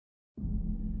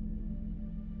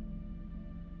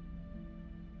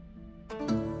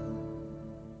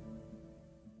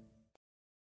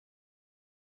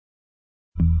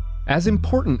As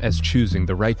important as choosing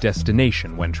the right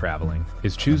destination when traveling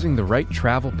is choosing the right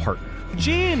travel partner.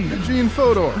 Gene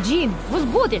Fodor! Gene was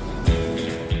booted!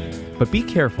 But be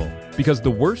careful, because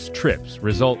the worst trips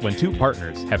result when two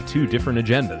partners have two different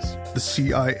agendas. The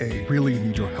CIA really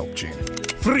need your help, Gene.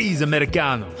 Freeze,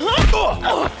 Americano!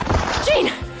 Gene,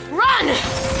 run!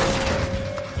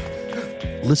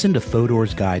 Listen to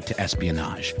Fodor's Guide to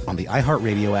Espionage on the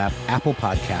iHeartRadio app, Apple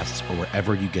Podcasts, or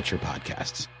wherever you get your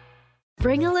podcasts.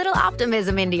 Bring a little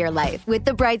optimism into your life with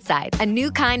The Bright Side, a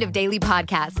new kind of daily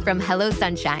podcast from Hello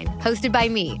Sunshine, hosted by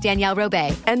me, Danielle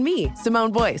Robay. And me,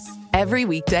 Simone Boyce. Every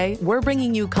weekday, we're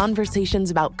bringing you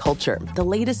conversations about culture, the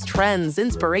latest trends,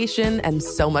 inspiration, and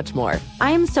so much more.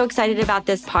 I am so excited about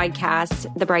this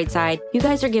podcast, The Bright Side. You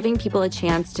guys are giving people a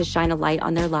chance to shine a light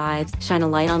on their lives, shine a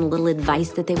light on a little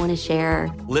advice that they want to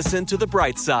share. Listen to The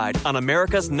Bright Side on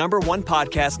America's #1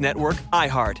 podcast network,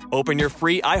 iHeart. Open your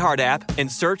free iHeart app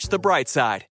and search The Bright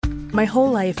Side. My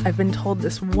whole life, I've been told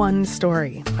this one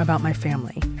story about my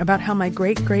family, about how my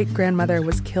great-great-grandmother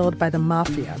was killed by the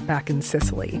mafia back in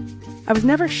Sicily. I was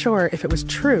never sure if it was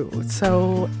true,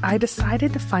 so I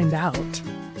decided to find out.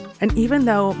 And even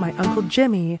though my Uncle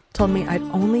Jimmy told me I'd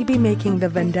only be making the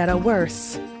vendetta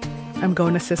worse, I'm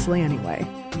going to Sicily anyway.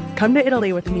 Come to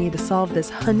Italy with me to solve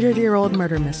this 100-year-old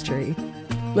murder mystery.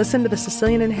 Listen to The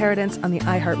Sicilian Inheritance on the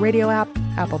iHeartRadio app,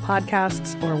 Apple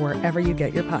Podcasts, or wherever you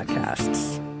get your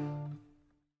podcasts.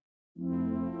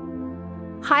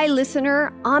 Hi,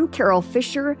 listener. I'm Carol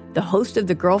Fisher, the host of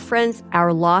The Girlfriends,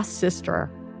 Our Lost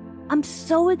Sister. I'm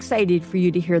so excited for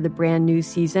you to hear the brand new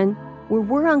season where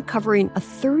we're uncovering a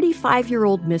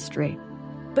 35-year-old mystery.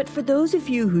 But for those of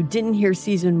you who didn't hear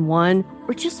season 1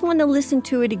 or just want to listen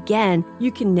to it again,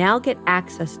 you can now get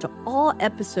access to all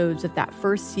episodes of that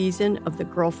first season of The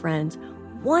Girlfriends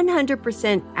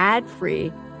 100%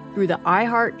 ad-free through the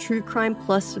iHeart True Crime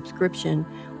Plus subscription,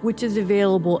 which is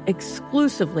available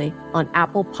exclusively on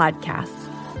Apple Podcasts.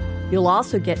 You'll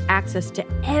also get access to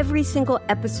every single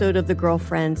episode of The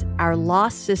Girlfriends, Our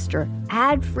Lost Sister,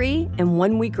 ad-free and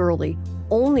 1 week early,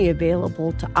 only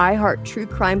available to iHeart True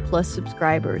Crime Plus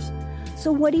subscribers.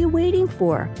 So what are you waiting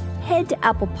for? Head to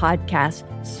Apple Podcasts,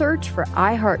 search for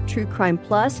iHeart True Crime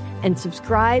Plus, and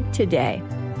subscribe today.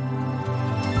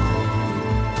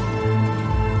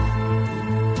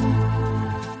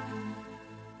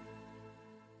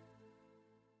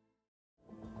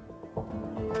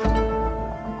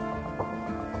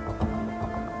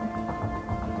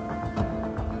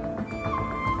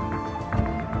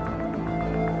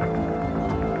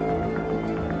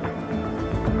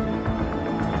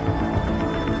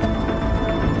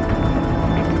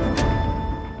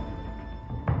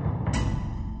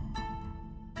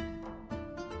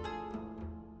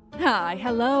 Hi,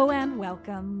 hello, and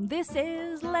welcome. This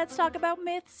is Let's Talk About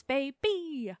Myths,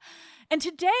 baby. And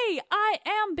today I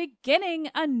am beginning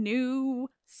a new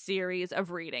series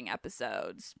of reading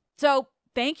episodes. So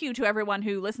thank you to everyone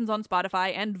who listens on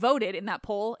Spotify and voted in that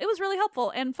poll. It was really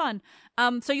helpful and fun.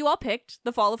 So you all picked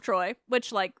The Fall of Troy,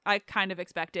 which I kind of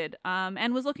expected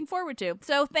and was looking forward to.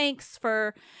 So thanks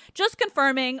for just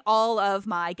confirming all of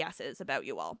my guesses about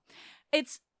you all.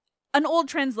 It's an old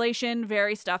translation,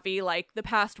 very stuffy, like the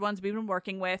past ones we've been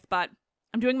working with, but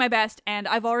I'm doing my best, and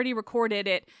I've already recorded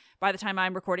it by the time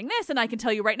I'm recording this, and I can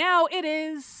tell you right now, it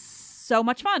is so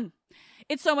much fun.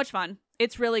 It's so much fun.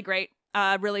 It's really great,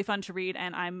 really fun to read,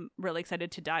 and I'm really excited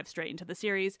to dive straight into the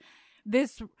series.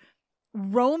 This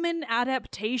Roman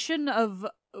adaptation of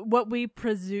what we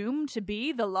presume to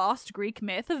be the lost Greek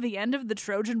myth of the end of the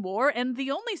Trojan War, and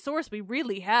the only source we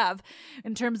really have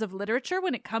in terms of literature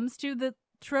when it comes to the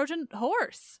Trojan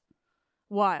horse.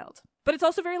 Wild. But it's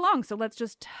also very long, so let's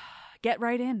just get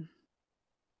right in.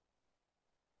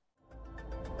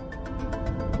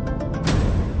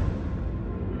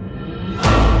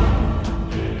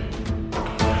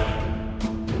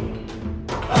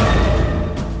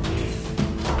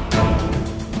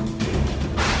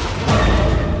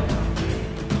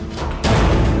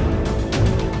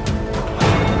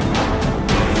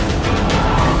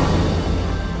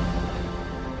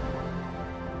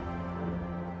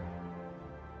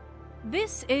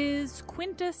 This is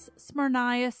Quintus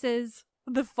Smyrnaeus'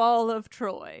 The Fall of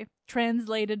Troy,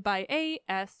 translated by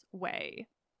A.S. Way.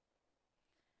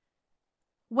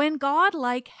 When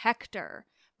godlike Hector,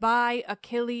 by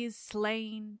Achilles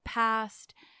slain,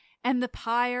 passed, and the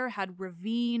pyre had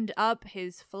ravined up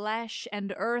his flesh,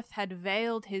 and earth had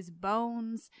veiled his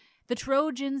bones, the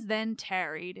Trojans then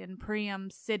tarried in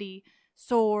Priam's city,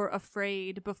 sore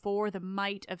afraid before the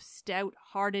might of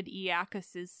stout-hearted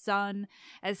Aeacus' son,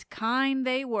 as kine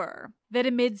they were, that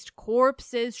amidst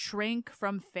corpses shrink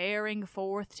from faring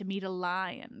forth to meet a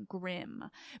lion grim,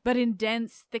 but in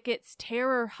dense thickets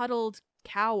terror-huddled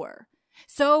cower.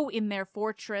 So in their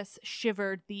fortress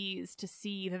shivered these to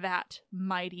see that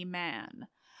mighty man.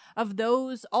 Of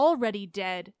those already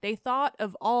dead, they thought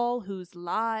of all whose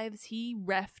lives he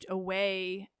reft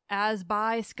away, as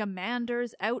by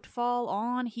Scamander's outfall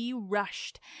on he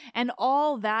rushed, and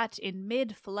all that in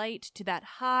mid-flight to that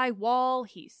high wall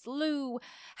he slew,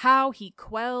 how he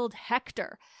quelled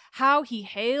Hector, how he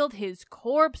haled his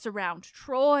corpse around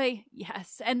Troy,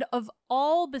 yes, and of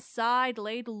all beside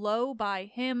laid low by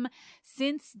him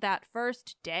since that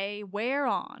first day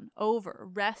whereon, over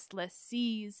restless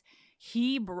seas,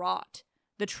 he brought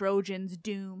the Trojans'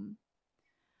 doom.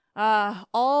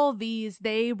 All these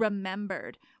they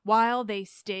remembered, while they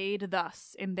stayed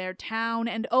thus in their town,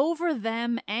 and over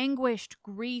them anguished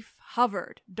grief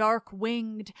hovered,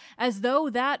 dark-winged, as though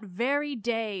that very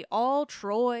day all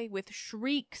Troy with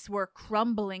shrieks were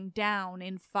crumbling down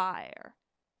in fire.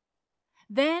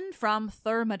 Then from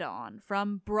Thermodon,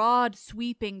 from broad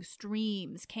sweeping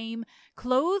streams, came,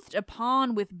 clothed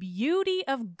upon with beauty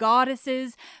of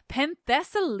goddesses,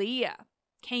 Penthesilea.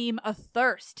 Came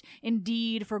athirst,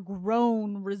 indeed, for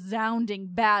groan resounding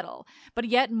battle, but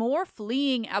yet more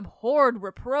fleeing abhorred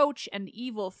reproach and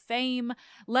evil fame,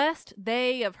 lest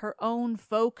they of her own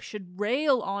folk should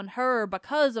rail on her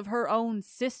because of her own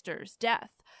sister's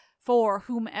death. For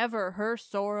whomever her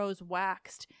sorrows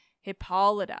waxed,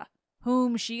 Hippolyta,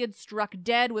 whom she had struck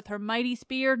dead with her mighty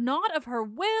spear, not of her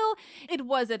will, it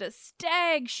was at a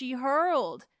stag she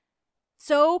hurled.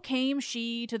 So came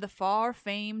she to the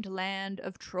far-famed land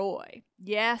of Troy.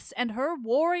 Yes, and her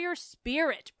warrior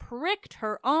spirit pricked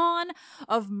her on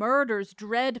of murder's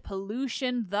dread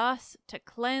pollution thus to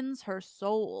cleanse her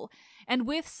soul, and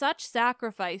with such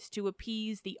sacrifice to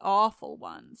appease the awful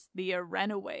ones, the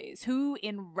Arenaways, who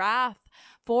in wrath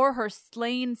for her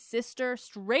slain sister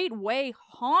straightway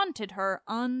haunted her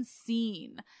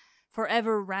unseen.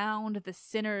 Forever round the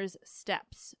sinner's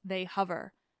steps they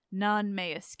hover. None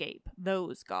may escape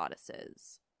those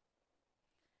goddesses.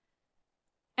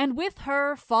 And with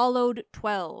her followed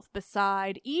 12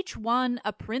 beside, each one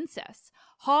a princess,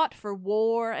 hot for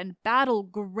war and battle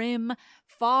grim,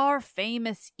 far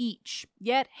famous each,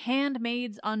 yet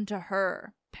handmaids unto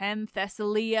her.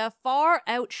 Penthesilea far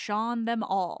outshone them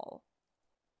all.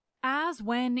 As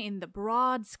when in the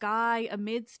broad sky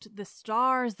amidst the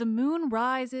stars the moon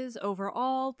rises over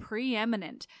all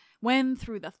preeminent, when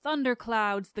through the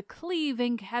thunderclouds the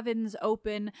cleaving heavens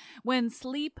open, when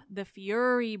sleep the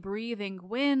fury-breathing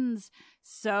winds,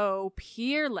 so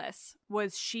peerless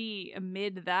was she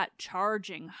amid that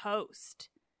charging host.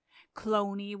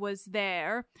 Clone was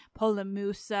there,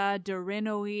 Polemusa,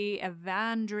 Dorinoe,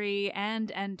 Evandri,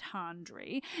 and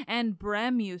Antandri, and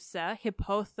Bremusa,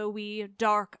 Hippothoe,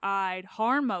 dark-eyed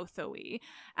Harmothoe,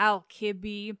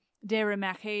 Alcibe,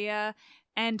 Derimachea,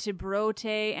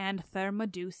 Antibrote, and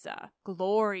Thermodusa,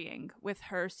 glorying with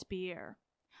her spear.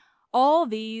 All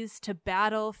these to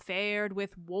battle fared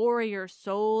with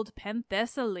warrior-souled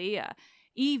Penthesilea,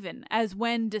 even as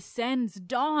when descends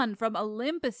dawn from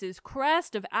Olympus's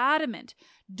crest of adamant,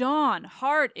 dawn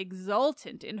heart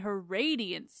exultant in her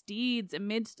radiant steeds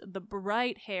amidst the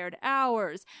bright-haired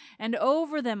hours, and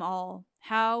over them all,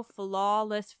 how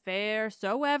flawless fair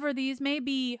soever these may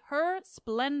be, her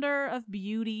splendor of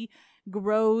beauty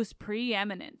grows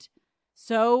preeminent.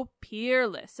 So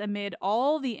peerless amid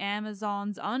all the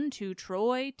Amazons unto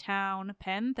Troy town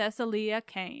Penthesilea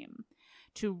came.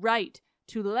 To right,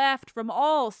 to left, from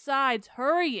all sides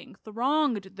hurrying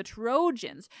thronged the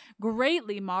Trojans,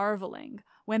 greatly marveling,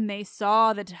 when they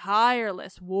saw the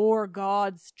tireless war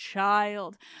god's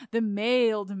child, the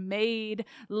mailed maid,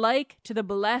 like to the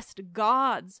blessed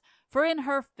gods, for in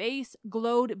her face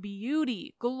glowed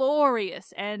beauty,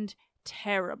 glorious and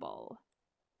terrible.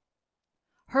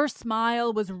 Her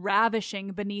smile was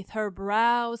ravishing beneath her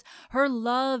brows, her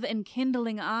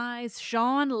love-enkindling eyes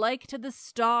shone like to the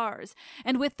stars,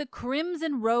 and with the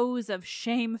crimson rose of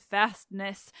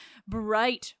shamefastness,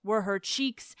 bright were her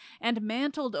cheeks, and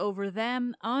mantled over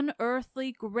them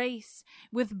unearthly grace,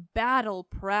 with battle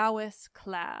prowess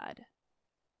clad.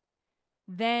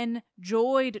 Then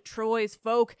joyed Troy's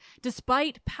folk,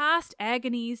 despite past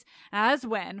agonies, as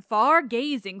when, far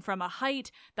gazing from a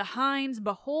height, the hinds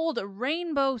behold a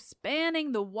rainbow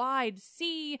spanning the wide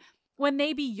sea, when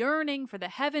they be yearning for the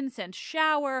heaven-sent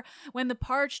shower, when the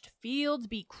parched fields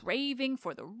be craving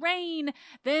for the rain,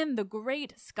 then the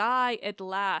great sky at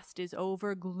last is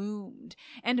overgloomed,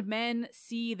 and men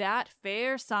see that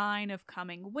fair sign of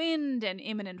coming wind and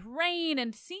imminent rain,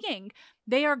 and seeing,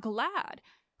 they are glad,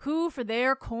 who for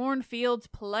their cornfields'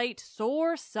 plight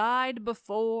sore sighed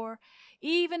before.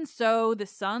 Even so the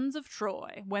sons of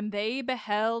Troy, when they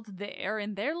beheld there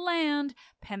in their land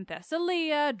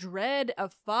Penthesilea dread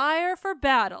of fire for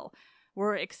battle,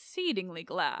 were exceedingly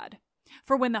glad.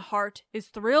 For when the heart is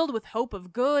thrilled with hope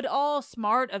of good, all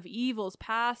smart of evils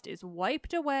past is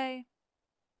wiped away.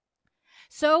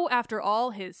 So after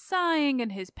all his sighing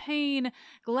and his pain,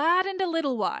 gladdened a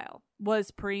little while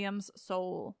was Priam's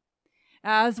soul.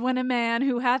 As when a man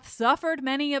who hath suffered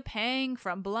many a pang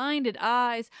from blinded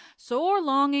eyes, sore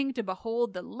longing to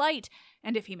behold the light,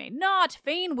 and if he may not,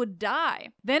 fain would die,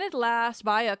 then at last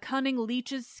by a cunning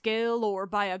leech's skill, or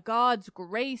by a god's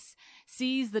grace,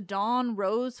 sees the dawn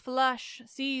rose flush,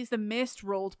 sees the mist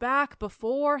rolled back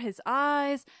before his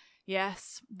eyes.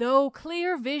 Yes, though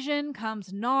clear vision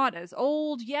comes not as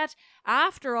old, yet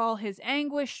after all his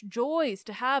anguish joys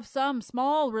to have some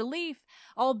small relief,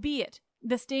 albeit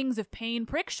the stings of pain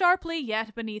prick sharply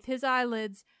yet beneath his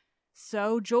eyelids.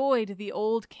 So joyed the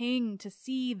old king to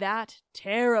see that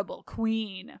terrible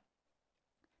queen.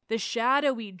 The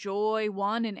shadowy joy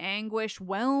won in anguish,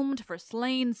 whelmed for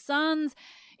slain sons,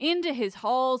 into his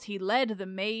halls he led the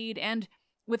maid, and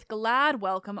with glad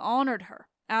welcome honored her,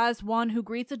 as one who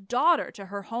greets a daughter to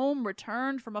her home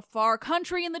returned from a far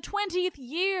country in the 20th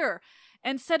year,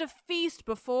 and set a feast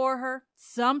before her,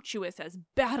 sumptuous as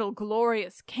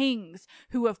battle-glorious kings,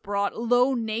 who have brought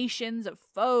low nations of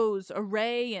foes,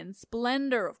 array and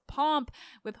splendor of pomp,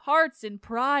 with hearts in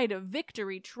pride of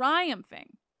victory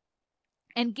triumphing.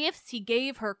 And gifts he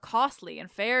gave her costly and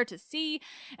fair to see,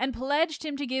 and pledged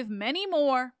him to give many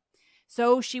more,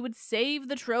 so she would save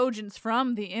the Trojans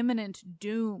from the imminent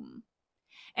doom.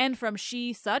 And from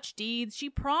she such deeds she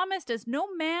promised as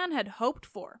no man had hoped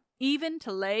for, even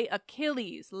to lay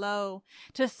Achilles low,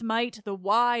 to smite the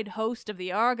wide host of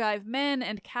the Argive men,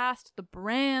 and cast the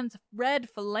brands red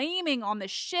flaming on the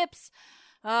ships.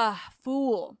 Ah,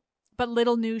 fool! But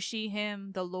little knew she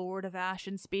him, the lord of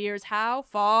ashen spears, how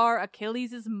far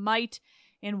Achilles' might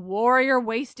in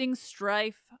warrior-wasting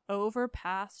strife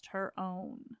overpassed her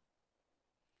own.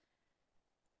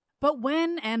 But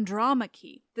when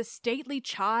Andromache, the stately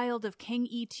child of King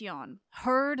Eetion,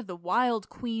 heard the wild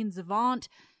queen's vaunt,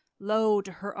 low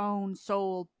to her own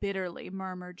soul bitterly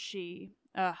murmured she,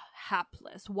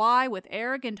 hapless, why with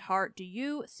arrogant heart do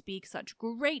you speak such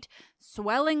great,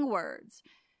 swelling words?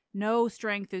 No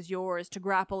strength is yours to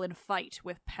grapple and fight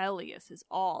with Peleus'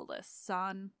 aweless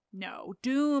son. No,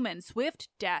 doom and swift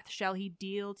death shall he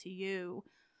deal to you.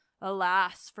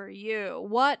 Alas for you,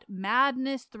 what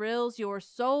madness thrills your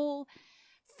soul?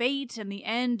 Fate and the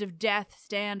end of death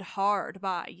stand hard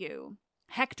by you.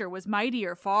 Hector was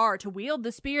mightier far to wield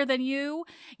the spear than you,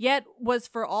 yet was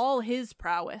for all his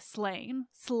prowess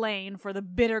slain for the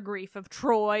bitter grief of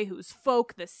Troy, whose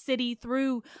folk the city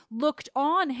through looked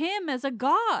on him as a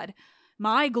god.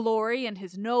 My glory and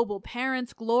his noble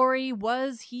parents' glory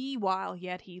was he while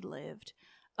yet he lived.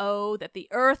 Oh, that the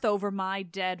earth over my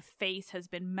dead face has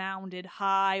been mounded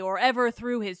high, or ever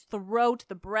through his throat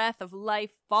the breath of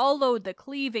life followed the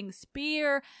cleaving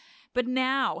spear. But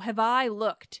now have I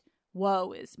looked,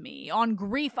 woe is me, on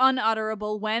grief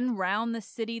unutterable, when round the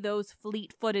city those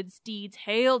fleet-footed steeds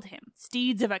hailed him,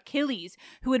 steeds of Achilles,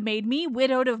 who had made me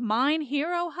widowed of mine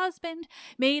hero husband,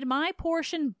 made my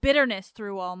portion bitterness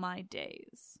through all my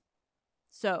days.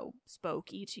 So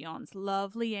spoke Eetion's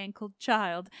lovely ankled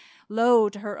child, low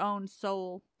to her own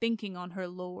soul, thinking on her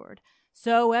lord.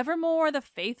 So evermore the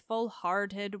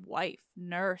faithful-hearted wife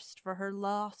nursed for her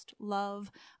lost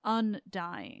love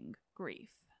undying grief.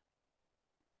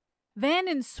 Then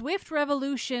in swift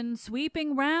revolution,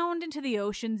 sweeping round into the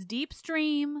ocean's deep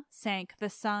stream, sank the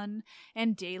sun,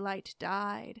 and daylight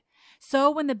died.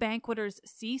 So when the banqueters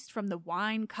ceased from the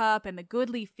wine cup and the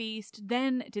goodly feast,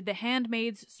 then did the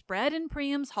handmaids spread in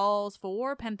Priam's halls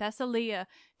for Penthesilea,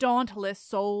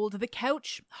 dauntless-souled, the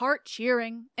couch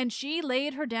heart-cheering, and she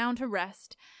laid her down to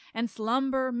rest, and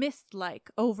slumber mist-like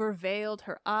overveiled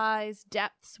her eyes'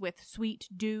 depths with sweet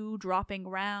dew dropping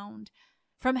round.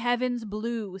 From heaven's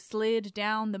blue slid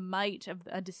down the might of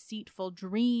a deceitful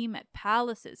dream at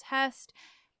Pallas' hest,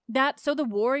 that so the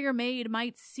warrior maid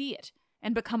might see it,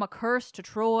 and become a curse to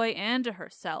Troy and to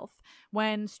herself,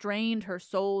 when strained her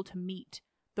soul to meet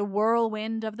the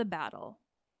whirlwind of the battle.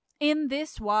 In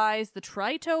this wise the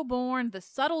Trito-born, the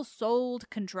subtle-souled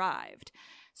contrived,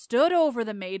 stood over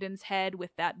the maiden's head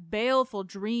with that baleful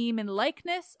dream in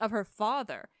likeness of her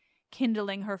father,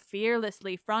 kindling her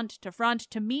fearlessly front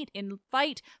to meet in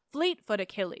fight fleet-foot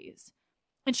Achilles.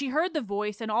 And she heard the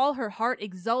voice, and all her heart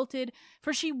exulted,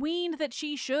 for she weened that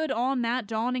she should on that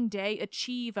dawning day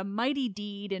achieve a mighty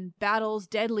deed in battle's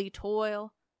deadly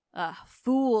toil. Ah,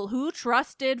 fool, who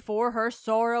trusted for her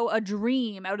sorrow a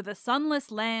dream out of the sunless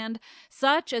land,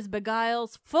 such as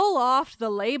beguiles full oft the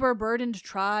labor-burdened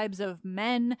tribes of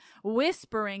men,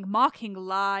 whispering mocking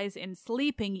lies in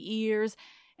sleeping ears,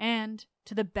 and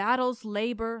to the battle's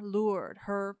labor lured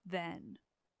her then.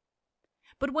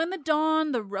 But when the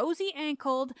dawn, the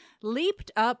rosy-ankled,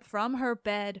 leaped up from her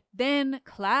bed, then,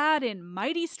 clad in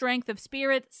mighty strength of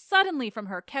spirit, suddenly from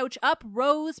her couch up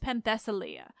rose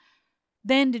Penthesilea.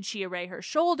 Then did she array her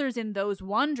shoulders in those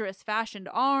wondrous fashioned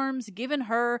arms given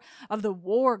her of the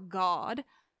war god.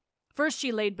 First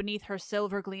she laid beneath her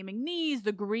silver-gleaming knees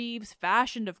the greaves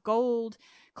fashioned of gold,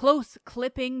 close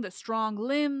clipping the strong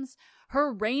limbs.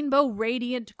 Her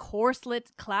rainbow-radiant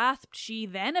corslet clasped she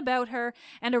then about her,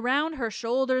 and around her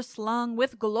shoulders slung,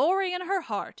 with glory in her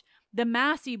heart, the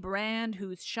massy brand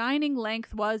whose shining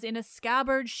length was in a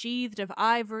scabbard sheathed of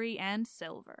ivory and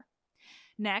silver.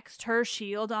 Next her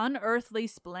shield unearthly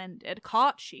splendid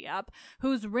caught she up,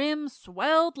 whose rim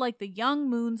swelled like the young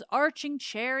moon's arching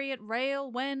chariot rail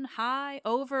when high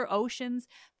over ocean's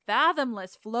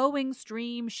fathomless flowing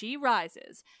stream she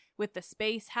rises, with the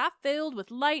space half filled with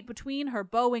light between her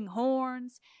bowing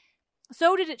horns.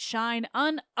 So did it shine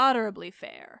unutterably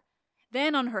fair.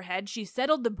 Then on her head she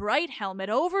settled the bright helmet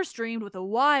overstreamed with a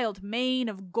wild mane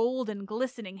of golden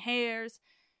glistening hairs.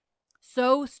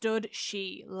 So stood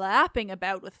she, lapping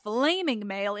about with flaming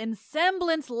mail in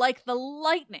semblance like the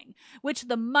lightning, which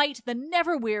the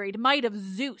never-wearied might of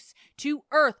Zeus to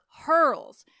earth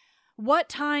hurls. What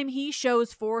time he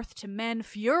shows forth to men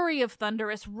fury of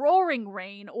thunderous roaring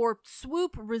rain, or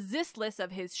swoop resistless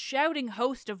of his shouting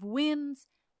host of winds,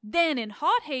 then in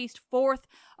hot haste forth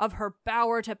of her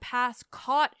bower to pass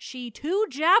caught she 2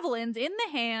 javelins in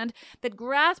the hand that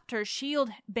grasped her shield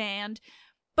band,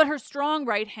 but her strong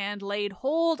right hand laid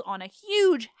hold on a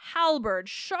huge halberd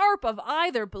sharp of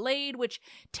either blade, which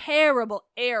terrible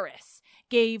Eris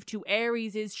gave to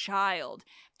Ares' child,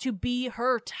 to be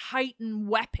her Titan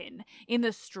weapon in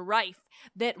the strife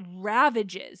that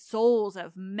ravages souls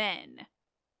of men.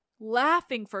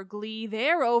 Laughing for glee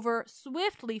thereover,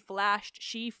 swiftly flashed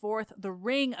she forth the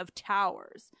ring of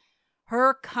towers.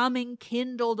 Her coming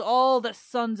kindled all the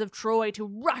sons of Troy to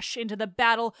rush into the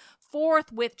battle,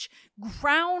 forth which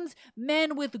crowns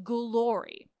men with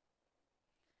glory.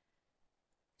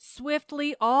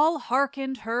 Swiftly all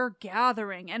hearkened her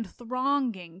gathering, and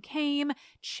thronging came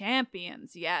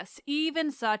champions, yes,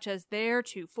 even such as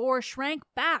theretofore shrank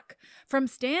back from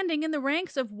standing in the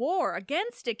ranks of war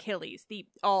against Achilles, the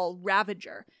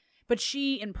all-ravager. But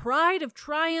she, in pride of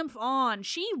triumph on,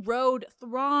 she rode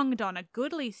thronged on a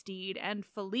goodly steed, and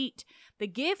Felete, the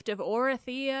gift of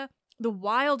Orithyia, the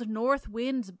wild north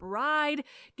wind's bride,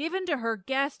 given to her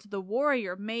guest the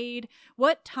warrior maid,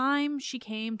 what time she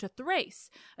came to Thrace,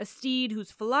 a steed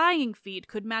whose flying feet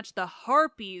could match the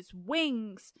harpy's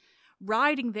wings.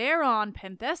 Riding thereon,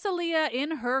 Penthesilea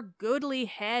in her goodly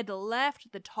head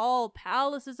left the tall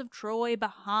palaces of Troy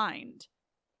behind.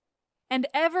 And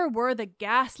ever were the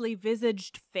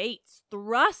ghastly-visaged fates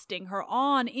thrusting her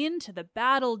on into the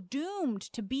battle, doomed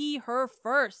to be her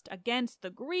first against the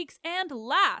Greeks and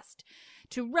last.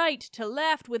 To right, to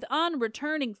left, with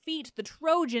unreturning feet, the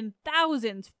Trojan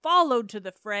thousands followed to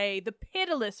the fray, the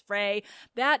pitiless fray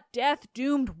that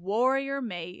death-doomed warrior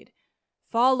made.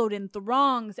 Followed in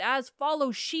throngs, as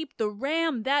follow sheep the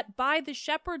ram that by the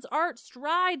shepherd's art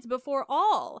strides before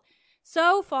all.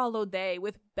 So followed they,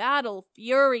 with battle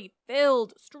fury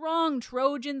filled, strong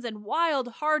Trojans and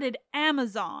wild-hearted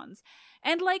Amazons,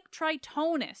 and like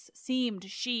Tritonis seemed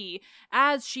she,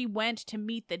 as she went to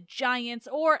meet the giants,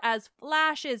 or as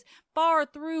flashes far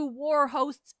through war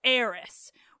hosts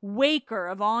Eris, waker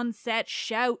of onset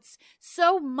shouts,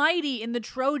 so mighty in the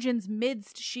Trojans'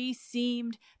 midst she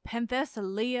seemed,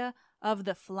 Penthesilea of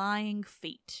the flying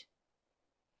feet.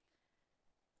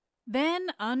 Then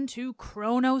unto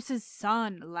Cronos'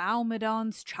 son,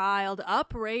 Laomedon's child,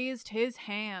 upraised his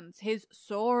hands, his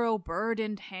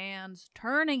sorrow-burdened hands,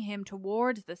 turning him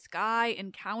towards the sky,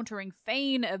 encountering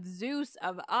fane of Zeus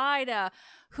of Ida,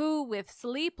 who with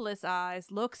sleepless eyes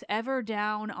looks ever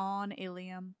down on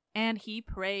Ilium. And he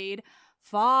prayed,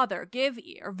 Father, give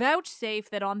ear, vouchsafe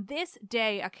that on this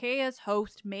day Achaea's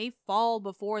host may fall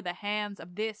before the hands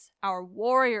of this our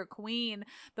warrior queen,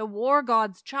 the war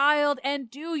god's child, and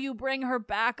do you bring her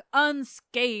back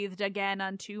unscathed again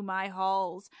unto my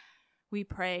halls. We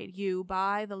prayed you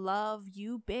by the love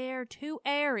you bear to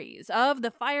Ares of the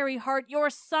fiery heart, your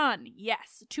son.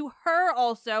 Yes, to her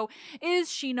also is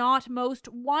she not most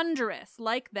wondrous,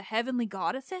 like the heavenly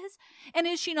goddesses? And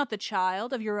is she not the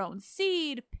child of your own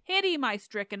seed? Pity my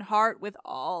stricken heart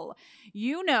withal.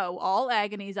 You know all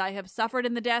agonies I have suffered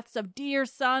in the deaths of dear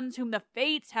sons whom the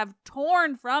fates have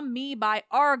torn from me by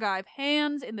Argive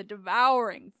hands in the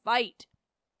devouring fight.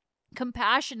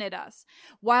 Compassionate us,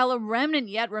 while a remnant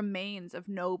yet remains of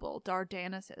noble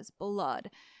Dardanus' blood,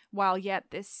 while yet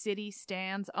this city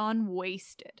stands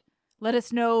unwasted. Let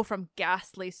us know from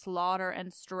ghastly slaughter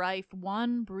and strife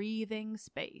one breathing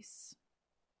space.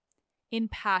 In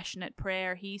passionate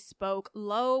prayer he spoke,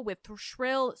 lo, with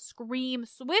shrill scream,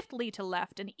 swiftly to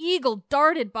left an eagle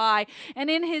darted by, and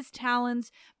in his talons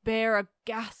bare a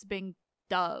gasping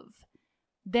dove.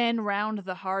 Then round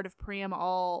the heart of Priam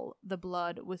all the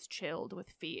blood was chilled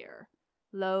with fear.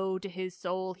 Lo, to his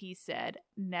soul he said,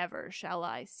 never shall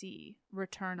I see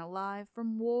return alive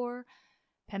from war,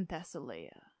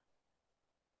 Penthesilea.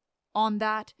 On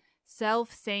that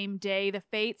self-same day the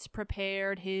fates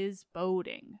prepared his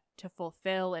boding to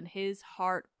fulfill, and his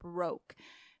heart broke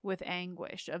with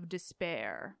anguish of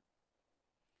despair.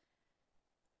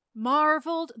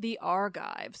 Marveled the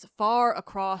Argives far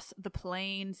across the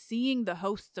plain, seeing the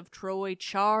hosts of Troy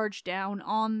charge down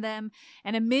on them,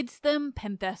 and amidst them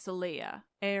Penthesilea,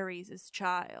 Ares'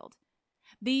 child.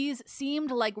 These seemed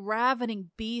like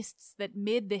ravening beasts that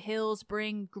mid the hills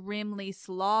bring grimly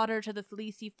slaughter to the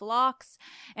fleecy flocks,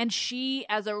 and she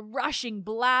as a rushing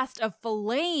blast of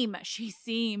flame she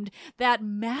seemed, that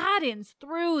maddens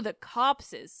through the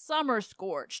copses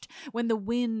summer-scorched when the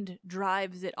wind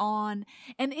drives it on,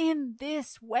 and in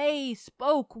this way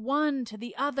spoke one to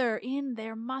the other in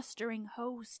their mustering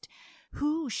host.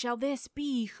 Who shall this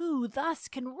be who thus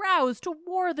can rouse to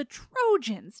war the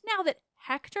Trojans, now that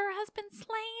Hector has been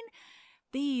slain?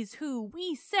 These who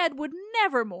we said would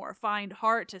never more find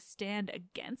heart to stand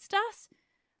against us?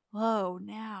 Lo,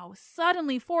 now,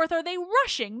 suddenly forth are they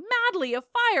rushing madly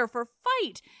afire for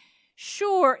fight.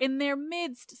 Sure, in their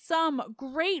midst some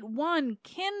great one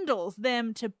kindles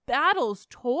them to battle's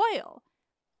toil.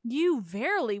 You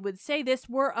verily would say this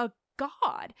were a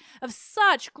god. Of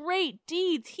such great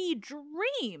deeds he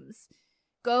dreams.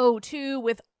 Go to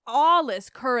with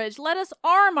aweless courage, let us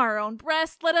arm our own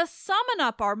breast, let us summon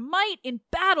up our might in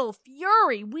battle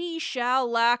fury. We shall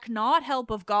lack not help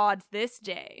of gods this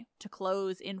day to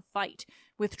close in fight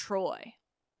with Troy.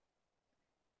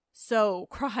 So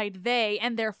cried they,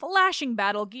 and their flashing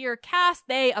battle gear cast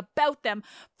they about them.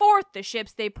 Forth the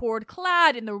ships they poured,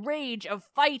 clad in the rage of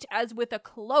fight as with a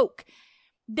cloak.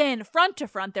 Then front to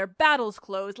front their battles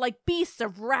closed, like beasts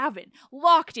of ravin,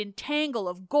 locked in tangle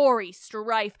of gory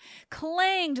strife,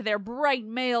 clanged their bright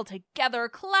mail together,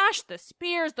 clashed the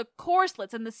spears, the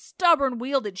corslets, and the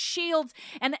stubborn-wielded shields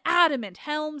and adamant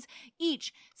helms,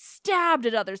 each stabbed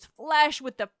at other's flesh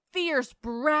with the fierce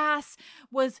brass.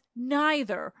 Was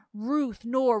neither ruth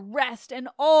nor rest, and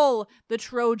all the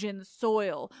Trojan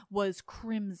soil was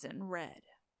crimson red.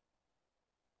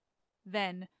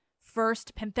 Then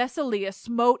first Penthesilea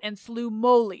smote and slew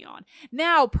Molion.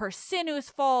 Now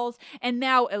Persinus falls, and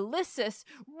now Ilyssus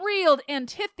reeled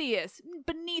Antitheus.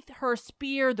 Beneath her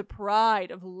spear the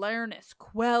pride of Lernus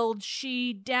quelled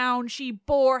she. Down she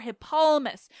bore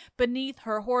Hippalmus beneath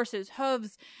her horse's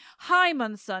hoofs.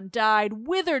 Hymon's son died,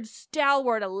 withered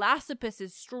stalwart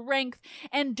Elasippus' strength,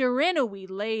 and Derinoe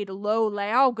laid low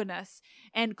Laogonus,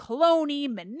 and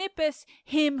Clone Menippus,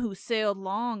 him who sailed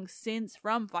long since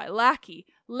from Phylace,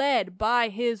 led by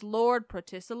his lord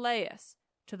Protesilaus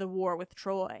to the war with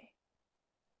Troy.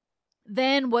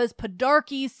 Then was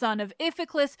Podarches, son of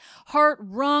Iphiclus, heart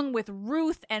wrung with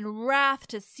ruth and wrath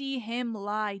to see him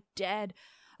lie dead,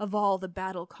 of all the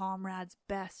battle comrades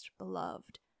best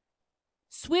beloved.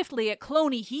 Swiftly at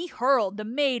Clone he hurled, the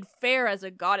maid fair as a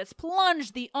goddess,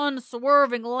 plunged the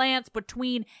unswerving lance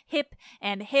between hip,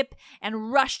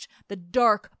 and rushed the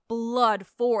dark blood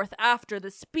forth after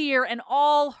the spear, and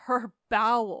all her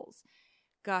bowels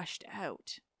gushed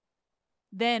out.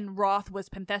 Then wroth was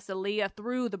Penthesilea,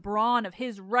 through the brawn of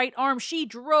his right arm she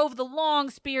drove the long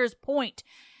spear's point.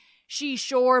 She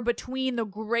shore between the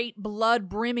great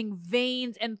blood-brimming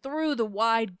veins, and through the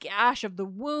wide gash of the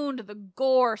wound the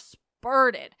gore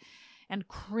spurted, and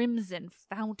crimson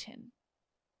fountain.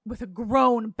 With a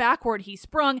groan backward he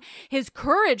sprung, his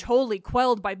courage wholly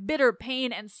quelled by bitter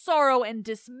pain and sorrow and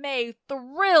dismay,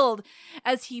 thrilled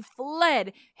as he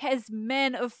fled his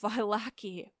men of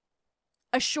Phylace.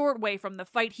 A short way from the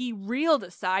fight he reeled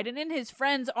aside, and in his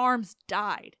friend's arms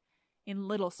died in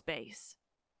little space.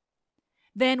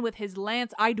 Then with his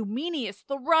lance Idomeneus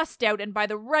thrust out, and by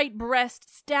the right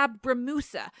breast stabbed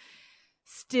Bremusa.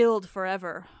 Stilled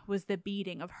forever was the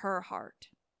beating of her heart.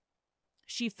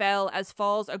 She fell as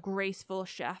falls a graceful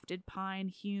shafted pine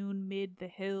hewn mid the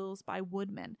hills by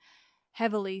woodmen.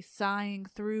 Heavily sighing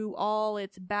through all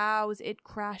its boughs, it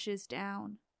crashes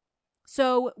down.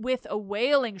 So with a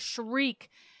wailing shriek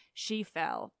she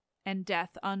fell, and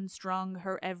death unstrung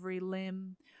her every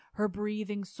limb. Her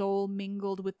breathing soul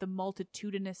mingled with the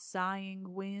multitudinous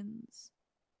sighing winds.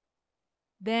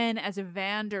 Then, as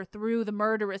Evander through the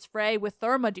murderous fray with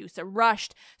Thermodusa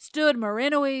rushed, stood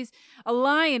Smyrnaeus, a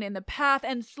lion in the path,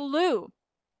 and slew.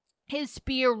 His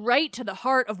spear right to the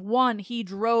heart of one he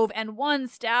drove, and one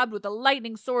stabbed with a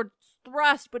lightning sword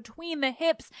thrust between the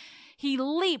hips. He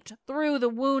leaped through the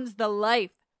wounds the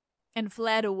life, and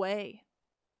fled away.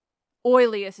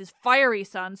 Oileus, his fiery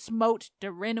son, smote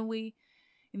Derinoe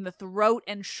in the throat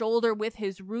and shoulder with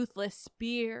his ruthless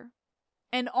spear.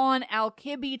 And on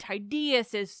Alcibe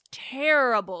Tydeus'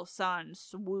 terrible son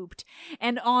swooped,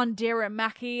 and on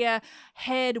Deirimachia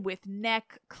head with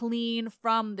neck clean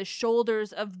from the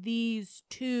shoulders of these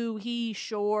two he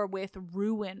shore with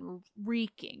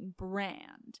ruin-reeking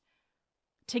brand.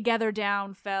 Together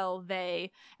down fell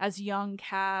they, as young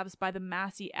calves by the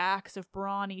massy axe of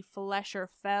brawny flesher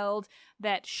felled,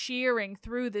 that shearing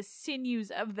through the sinews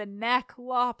of the neck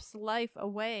lops life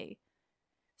away.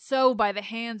 So by the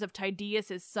hands of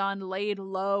Tydeus' son laid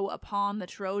low upon the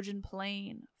Trojan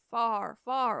plain, far,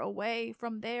 far away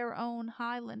from their own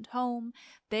highland home,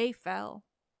 they fell.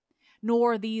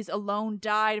 Nor these alone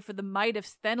died, for the might of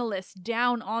Sthenelus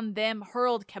down on them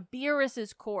hurled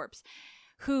Cabirus' corpse,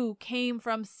 who came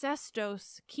from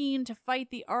Sestos, keen to fight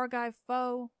the Argive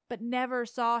foe, but never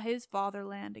saw his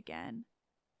fatherland again.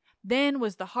 Then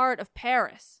was the heart of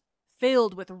Paris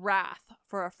filled with wrath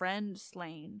for a friend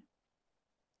slain.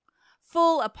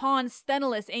 Full upon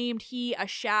Sthenelus aimed he a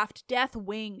shaft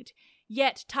death-winged,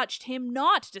 yet touched him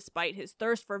not despite his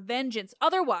thirst for vengeance.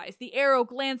 Otherwise the arrow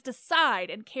glanced aside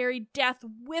and carried death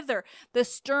whither the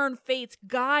stern fates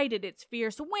guided its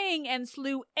fierce wing, and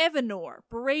slew Evenor,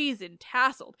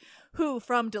 brazen-tasseled, who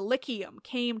from Dulichium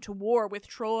came to war with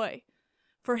Troy.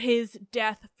 For his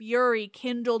death fury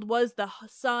kindled was the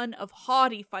son of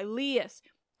haughty Phyleus.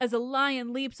 As a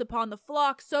lion leaps upon the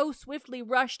flock, so swiftly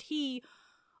rushed he.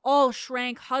 All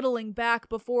shrank huddling back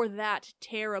before that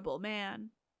terrible man.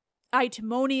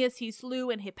 Itimonius he slew,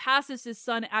 and Hippasus'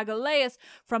 son Agelaus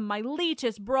from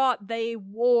Miletus brought. They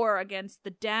war against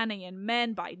the Danaan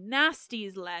men by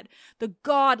Nastes led, the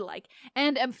godlike,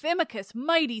 and Amphimachus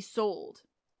mighty-souled.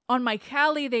 On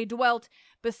Mycale they dwelt,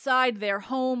 beside their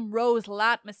home rose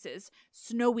Latmus'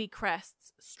 snowy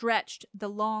crests, stretched the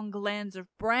long glens of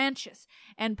Branchus,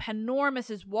 and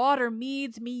Panormus' water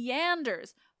meads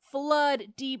meanders,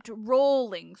 flood-deeped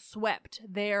rolling swept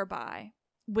thereby,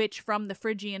 which from the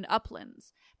Phrygian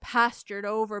uplands, pastured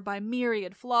over by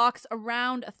myriad flocks,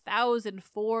 around 1,000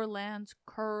 forelands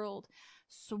curled,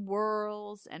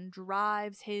 swirls and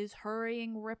drives his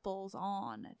hurrying ripples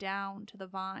on down to the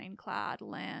vine-clad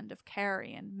land of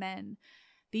Carian men.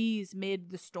 These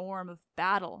mid the storm of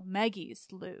battle Meges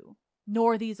slew.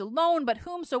 Nor these alone, but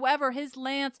whomsoever his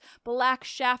lance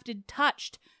black-shafted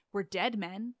touched were dead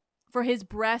men. For his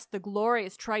breast the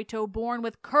glorious Trito, born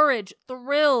with courage,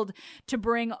 thrilled to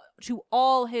bring to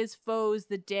all his foes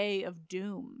the day of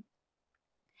doom.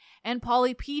 And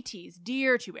Polypoetes,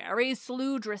 dear to Ares,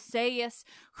 slew Draceus,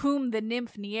 whom the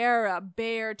nymph Neaera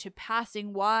bare to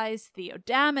passing wise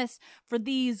Theodamas. For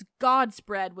these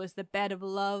God-spread was the bed of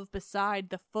love beside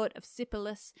the foot of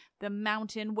Sipylus, the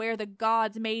mountain where the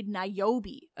gods made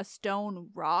Niobe, a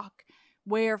stone rock,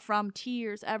 where from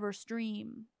tears ever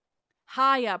stream.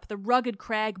 High up the rugged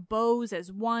crag bows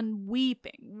as one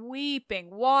weeping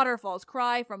waterfalls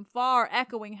cry from far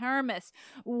echoing Hermus,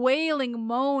 wailing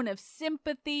moan of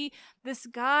sympathy, the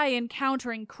sky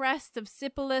encountering crests of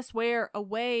Sipylus, where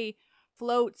away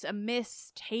floats a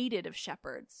mist hated of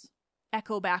shepherds.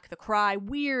 Echo back the cry,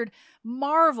 weird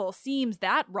marvel seems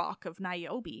that rock of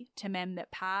Niobe to men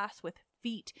that pass with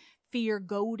feet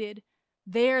fear-goaded.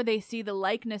 There they see the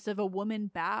likeness of a woman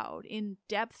bowed, in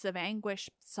depths of anguish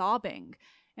sobbing,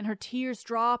 and her tears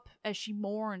drop as she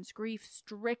mourns,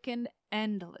 grief-stricken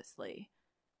endlessly.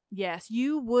 Yes,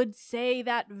 you would say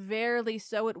that verily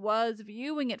so it was,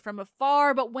 viewing it from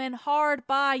afar, but when hard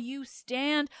by you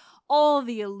stand, all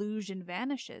the illusion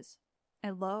vanishes.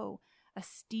 And lo, a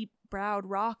steep-browed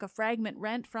rock, a fragment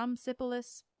rent from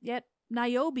Sipylus, yet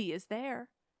Niobe is there.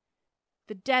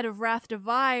 The dead of wrath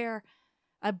devour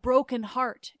a broken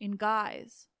heart in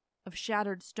guise of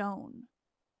shattered stone.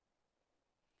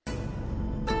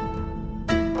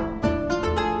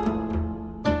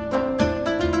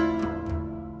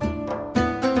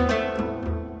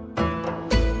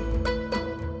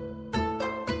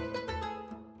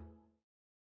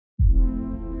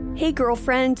 Hey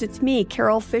girlfriends, it's me,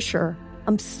 Carol Fisher.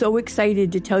 I'm so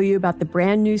excited to tell you about the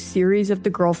brand new series of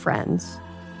The Girlfriends.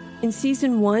 In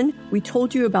season 1, we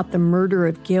told you about the murder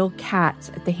of Gail Katz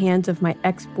at the hands of my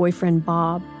ex-boyfriend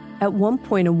Bob. At one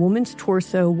point, a woman's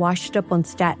torso washed up on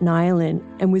Staten Island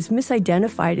and was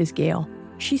misidentified as Gail.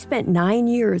 She spent 9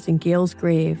 years in Gail's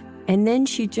grave, and then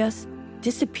she just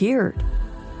disappeared.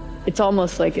 It's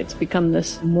almost like it's become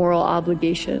this moral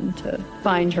obligation to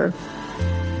find her.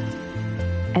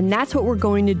 And that's what we're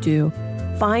going to do.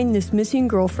 Find this missing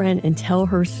girlfriend and tell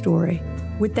her story.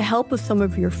 With the help of some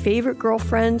of your favorite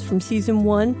girlfriends from season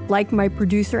 1, like my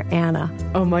producer Anna.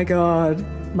 Oh my God.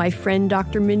 My friend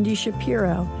Dr. Mindy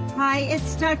Shapiro. Hi,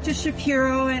 it's Dr.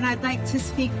 Shapiro, and I'd like to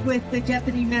speak with the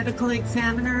deputy medical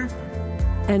examiner.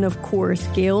 And of course,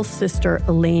 Gail's sister,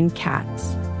 Elaine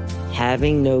Katz.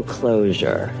 Having no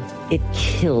closure, it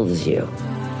kills you.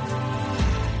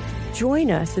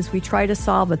 Join us as we try to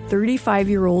solve a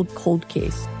 35-year-old cold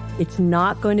case. It's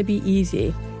not going to be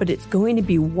easy, but it's going to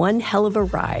be one hell of a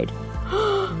ride.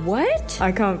 What?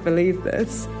 I can't believe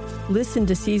this. Listen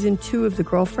to season 2 of The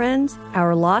Girlfriends,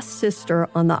 Our Lost Sister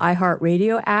on the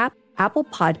iHeartRadio app, Apple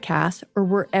Podcasts, or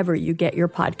wherever you get your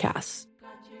podcasts.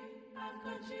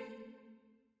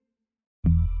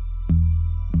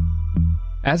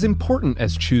 As important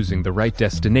as choosing the right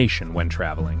destination when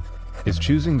traveling is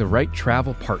choosing the right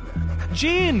travel partner.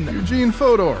 Eugene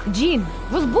Fodor. Gene,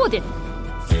 возбудит.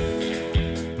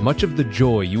 Much of the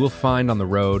joy you will find on the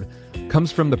road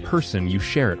comes from the person you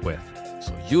share it with.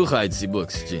 So you write the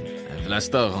books, Gene, and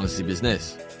Vlastar runs the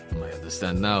business. I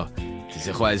understand now. It is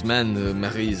a wise man who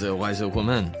marries a wiser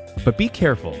woman. But be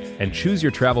careful and choose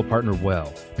your travel partner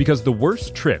well, because the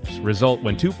worst trips result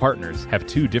when two partners have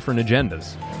two different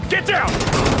agendas. Get down!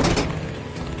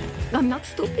 I'm not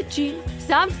stupid, Gene.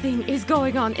 Something is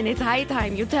going on, and it's high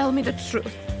time you tell me the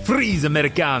truth. Freeze,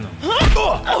 Americano!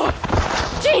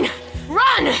 Gene,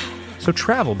 run! So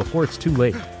travel before it's too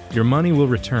late. Your money will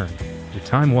return, your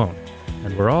time won't,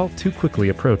 and we're all too quickly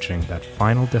approaching that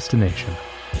final destination.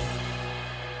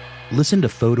 Listen to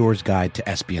Fodor's Guide to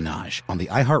Espionage on the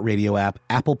iHeartRadio app,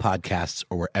 Apple Podcasts,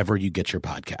 or wherever you get your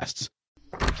podcasts.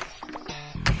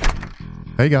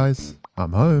 Hey guys,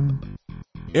 I'm home.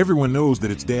 Everyone knows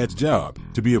that it's Dad's job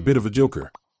to be a bit of a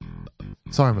joker.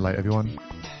 Sorry I'm late, everyone.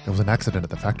 There was an accident at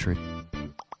the factory.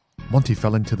 Monty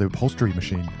fell into the upholstery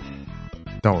machine.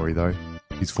 Don't worry though,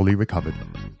 he's fully recovered.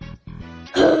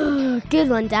 Good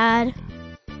one, Dad.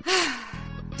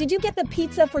 Did you get the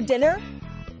pizza for dinner?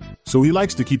 So he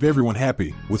likes to keep everyone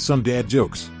happy with some dad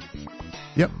jokes.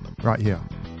 Yep, right here.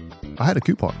 I had a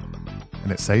coupon,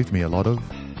 and it saved me a lot of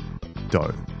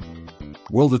dough.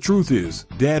 Well, the truth is,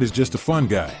 Dad is just a fun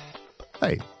guy.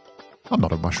 Hey, I'm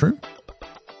not a mushroom.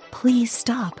 Please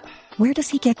stop. Where does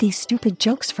he get these stupid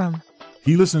jokes from?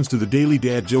 He listens to the Daily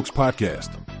Dad Jokes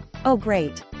podcast. Oh,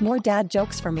 great. More dad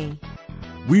jokes for me.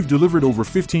 We've delivered over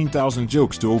 15,000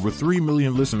 jokes to over 3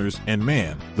 million listeners, and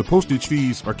man, the postage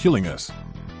fees are killing us.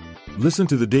 Listen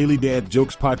to the Daily Dad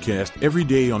Jokes podcast every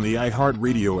day on the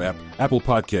iHeartRadio app, Apple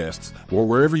Podcasts, or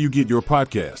wherever you get your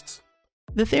podcasts.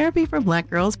 The Therapy for Black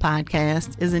Girls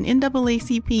podcast is an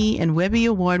NAACP and Webby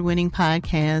Award-winning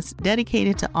podcast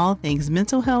dedicated to all things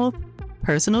mental health,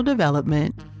 personal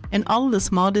development, and all of the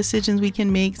small decisions we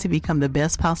can make to become the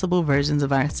best possible versions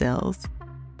of ourselves.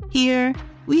 Here,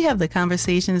 we have the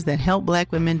conversations that help Black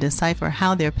women decipher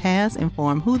how their past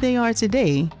inform who they are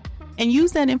today and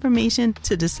use that information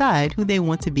to decide who they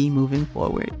want to be moving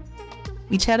forward.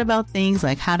 We chat about things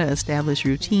like how to establish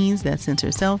routines that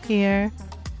center self-care,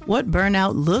 what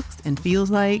burnout looks and feels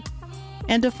like,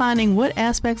 and defining what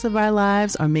aspects of our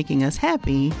lives are making us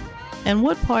happy and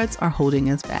what parts are holding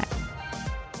us back.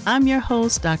 I'm your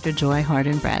host, Dr. Joy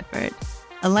Harden Bradford,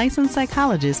 a licensed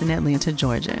psychologist in Atlanta,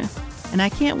 Georgia, and I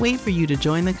can't wait for you to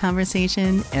join the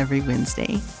conversation every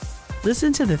Wednesday.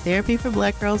 Listen to the Therapy for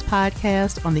Black Girls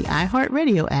podcast on the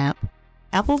iHeartRadio app,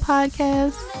 Apple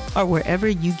Podcasts, or wherever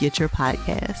you get your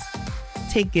podcasts.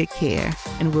 Take good care,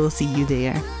 and we'll see you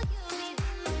there.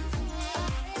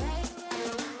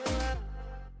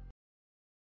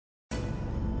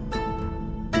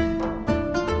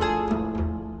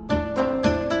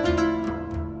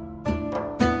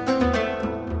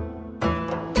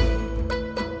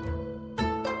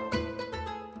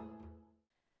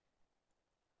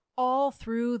 All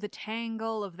through the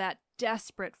tangle of that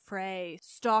desperate fray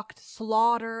stalked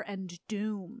slaughter and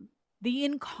doom. The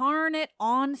incarnate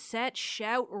onset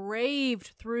shout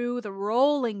raved through the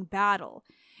rolling battle.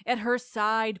 At her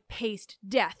side paced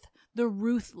Death, the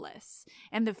ruthless,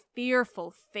 and the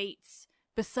fearful Fates.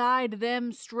 Beside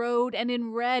them strode, and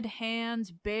in red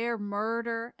hands bare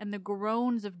murder and the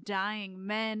groans of dying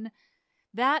men.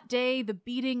 That day the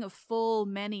beating of full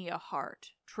many a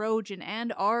heart, Trojan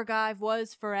and Argive,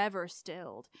 was forever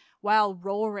stilled, while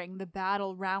roaring the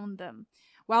battle round them,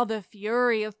 while the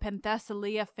fury of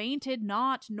Penthesilea fainted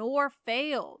not nor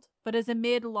failed, but as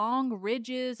amid long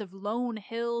ridges of lone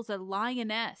hills a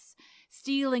lioness,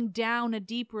 stealing down a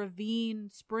deep ravine,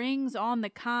 springs on the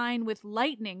kine with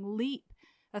lightning leap,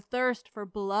 athirst for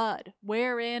blood,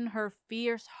 wherein her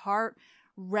fierce heart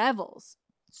revels.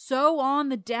 So on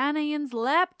the Danaans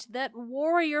leapt that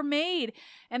warrior maid,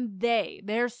 and they,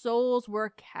 their souls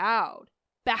were cowed.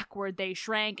 Backward they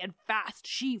shrank, and fast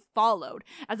she followed,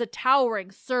 as a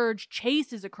towering surge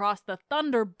chases across the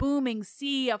thunder-booming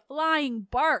sea a flying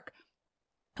bark,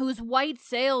 whose white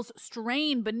sails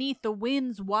strain beneath the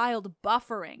wind's wild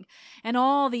buffering, and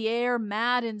all the air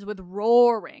maddens with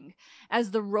roaring, as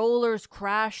the rollers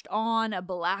crashed on a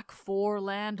black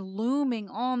foreland looming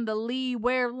on the lee,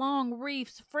 where long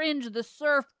reefs fringe the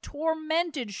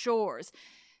surf-tormented shores.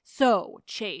 So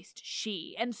chased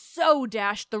she, and so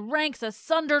dashed the ranks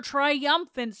asunder,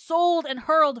 triumphant, sold and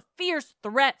hurled fierce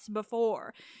threats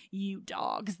before. You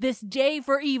dogs, this day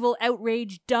for evil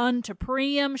outrage done to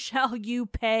Priam shall you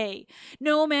pay.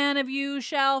 No man of you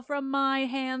shall from my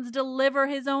hands deliver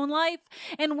his own life,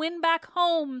 and win back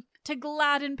home to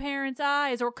gladden parents'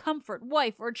 eyes, or comfort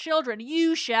wife or children.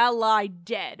 You shall lie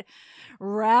dead,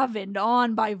 ravined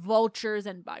on by vultures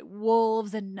and by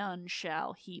wolves, and none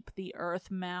shall heap the earth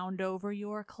mound over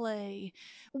your clay.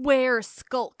 Where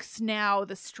skulks now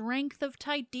the strength of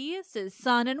Tydeus'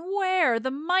 son, and where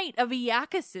the might of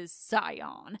Aeacus'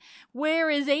 scion? Where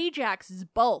is Ajax's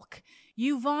bulk?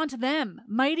 You vaunt them,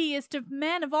 mightiest of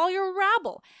men of all your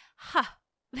rabble. Ha!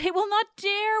 They will not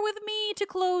dare with me to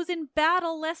close in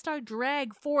battle, lest I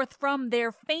drag forth from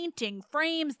their fainting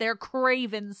frames their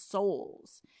craven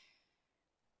souls.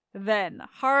 Then,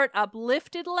 heart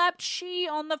uplifted, leapt she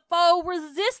on the foe,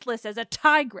 resistless as a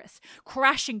tigress,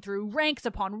 crashing through ranks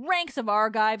upon ranks of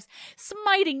Argives,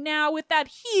 smiting now with that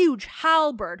huge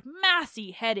halberd,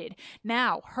 massy-headed,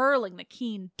 now hurling the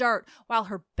keen dart, while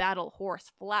her battle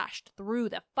horse flashed through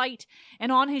the fight,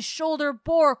 and on his shoulder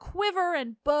bore quiver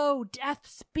and bow, death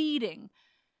speeding.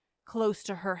 Close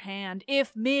to her hand,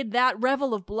 if mid that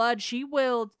revel of blood she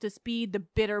willed to speed the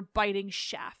bitter biting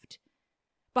shaft.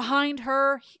 Behind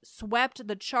her swept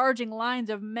the charging lines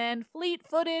of men,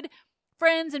 fleet-footed,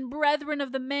 friends and brethren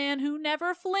of the man who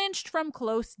never flinched from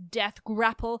close death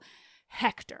grapple,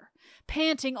 Hector,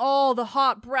 panting all the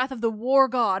hot breath of the war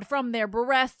god from their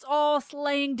breasts, all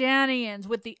slaying Danaans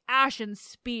with the ashen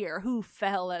spear, who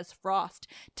fell as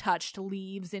frost-touched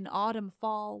leaves in autumn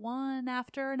fall, one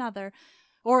after another,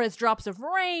 or as drops of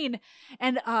rain,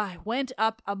 and I went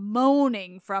up a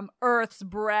moaning from earth's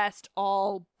breast,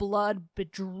 all blood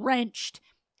bedrenched,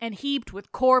 and heaped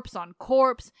with corpse on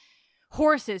corpse.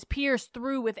 Horses pierced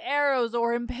through with arrows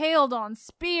or impaled on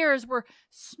spears were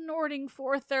snorting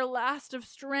forth their last of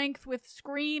strength with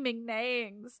screaming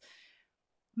neighings.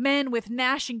 Men with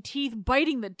gnashing teeth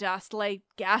biting the dust lay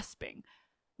gasping,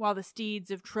 while the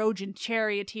steeds of Trojan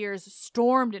charioteers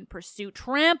stormed in pursuit,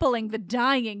 trampling the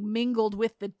dying mingled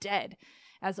with the dead,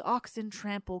 as oxen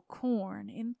trample corn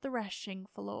in threshing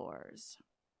floors.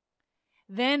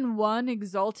 Then one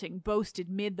exulting boasted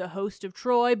mid the host of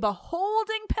Troy,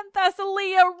 beholding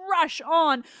Penthesilea rush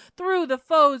on through the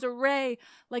foe's array,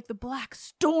 like the black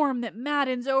storm that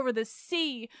maddens over the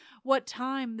sea, what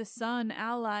time the sun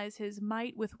allies his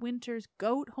might with winter's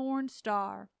goat-horned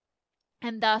star.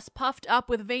 And thus, puffed up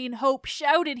with vain hope,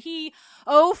 shouted he,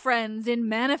 O friends, in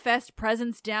manifest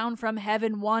presence down from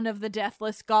heaven, one of the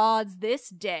deathless gods this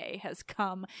day has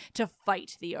come to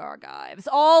fight the Argives,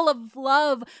 all of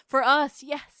love for us,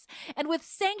 yes, and with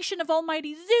sanction of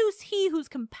almighty Zeus, he whose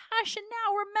compassion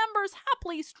now remembers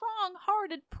haply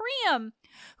strong-hearted Priam,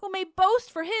 who may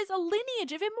boast for his a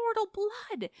lineage of immortal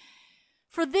blood.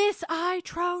 For this, I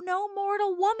trow, no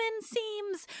mortal woman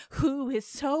seems, who is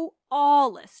so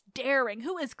aweless, daring,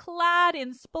 who is clad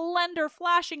in splendor,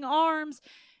 flashing arms.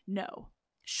 No,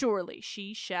 surely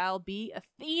she shall be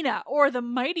Athena, or the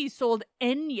mighty-souled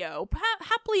Enyo,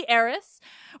 haply Eris,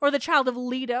 or the child of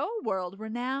Leto,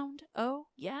 world-renowned. Oh,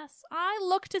 yes, I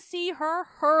look to see her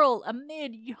hurl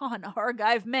amid yon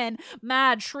Argive men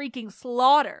mad shrieking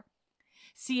slaughter.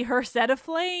 See her set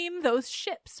aflame those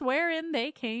ships wherein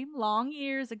they came long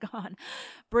years agone,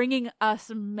 bringing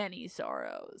us many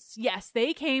sorrows. Yes,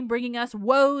 they came bringing us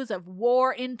woes of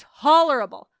war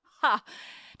intolerable. Ha!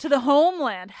 To the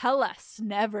homeland, Hellas,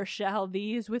 never shall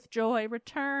these with joy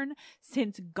return,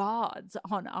 since gods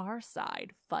on our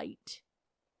side fight.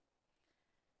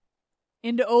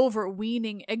 In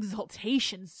overweening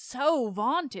exultation so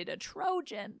vaunted a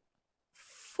Trojan.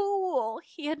 fool!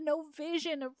 He had no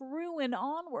vision of ruin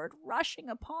onward, rushing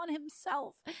upon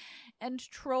himself, and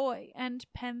Troy and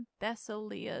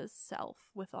Penthesilea's self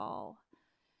withal.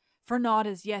 For not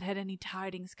as yet had any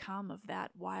tidings come of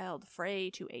that wild fray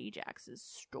to Ajax's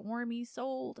stormy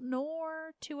soul,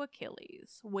 nor to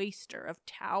Achilles, waster of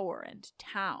tower and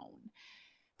town.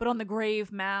 But on the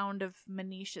grave mound of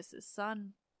Menoetius'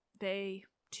 son, they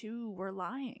too were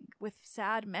lying, with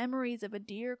sad memories of a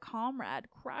dear comrade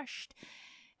crushed,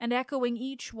 and echoing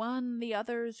each one the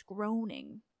other's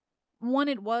groaning. One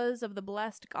it was of the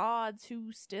blessed gods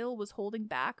who still was holding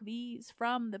back these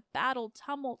from the battle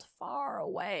tumult far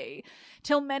away,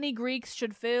 till many Greeks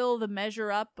should fill the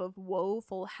measure up of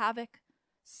woeful havoc,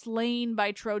 slain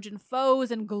by Trojan foes,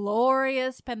 and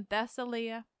glorious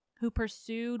Penthesilea, who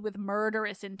pursued with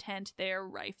murderous intent their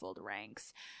rifled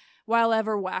ranks, while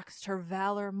ever waxed her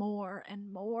valor more,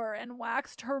 and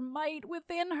waxed her might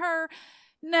within her.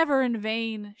 Never in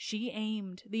vain she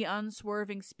aimed the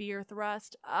unswerving spear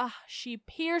thrust. She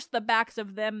pierced the backs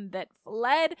of them that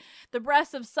fled, the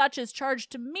breasts of such as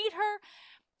charged to meet her.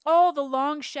 All the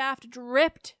long shaft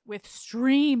dripped with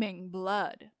streaming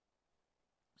blood.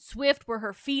 Swift were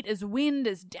her feet as wind,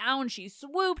 as down she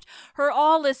swooped. Her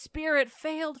aweless spirit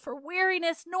failed for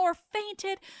weariness, nor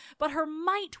fainted, but her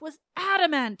might was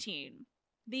adamantine.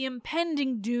 The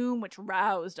impending doom which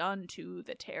roused unto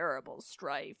the terrible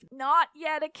strife. Not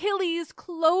yet Achilles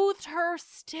clothed her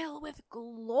still with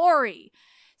glory.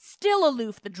 Still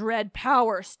aloof the dread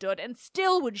power stood, and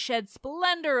still would shed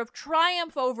splendor of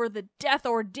triumph over the death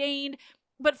ordained,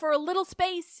 but for a little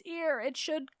space ere it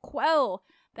should quell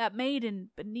that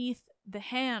maiden beneath the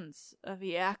hands of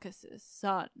Aeacus'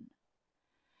 son.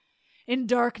 In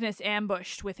darkness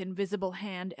ambushed, with invisible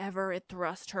hand ever it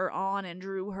thrust her on, and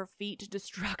drew her feet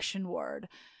destructionward,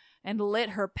 and lit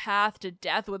her path to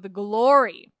death with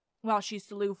glory, while she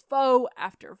slew foe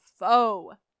after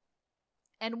foe.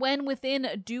 And when within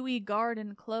a dewy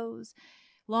garden close,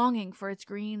 longing for its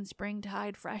green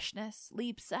springtide freshness,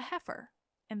 leaps a heifer,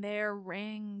 and there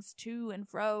rings to and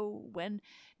fro, when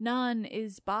none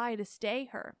is by to stay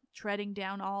her, treading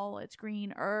down all its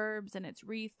green herbs and its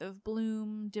wreath of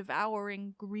bloom,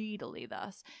 devouring greedily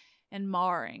thus, and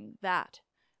marring that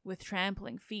with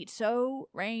trampling feet. So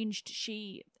ranged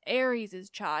she, Ares'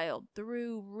 child,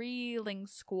 through reeling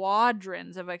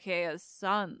squadrons of Achaea's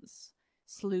sons,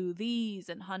 slew these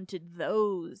and hunted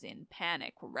those in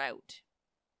panic rout.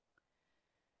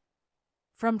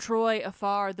 From Troy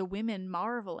afar, the women,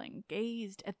 marveling,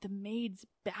 gazed at the maid's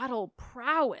battle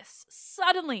prowess.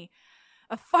 Suddenly,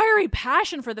 a fiery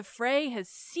passion for the fray has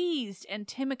seized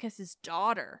Antimachus'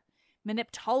 daughter,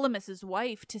 Meneptolemus'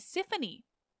 wife, Tisiphone.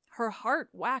 Her heart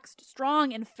waxed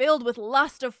strong, and filled with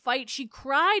lust of fight, she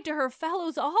cried to her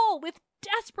fellows all with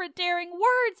desperate daring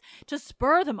words to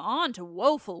spur them on to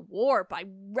woeful war by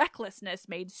recklessness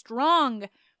made strong.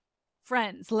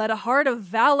 Friends, let a heart of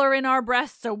valor in our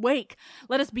breasts awake.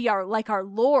 Let us be like our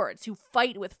lords, who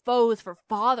fight with foes for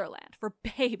fatherland, for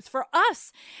babes, for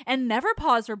us, and never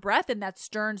pause for breath in that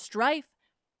stern strife.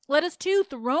 Let us too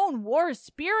throne war's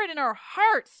spirit in our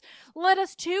hearts. Let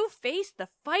us too face the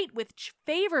fight which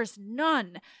favors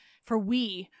none. For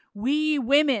we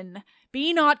women,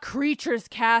 be not creatures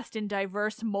cast in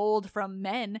diverse mold from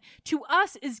men. To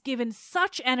us is given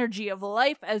such energy of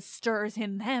life as stirs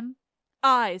in them.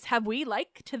 Eyes have we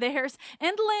like to theirs,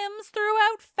 and limbs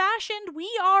throughout fashioned we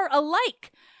are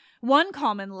alike. One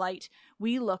common light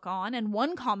we look on, and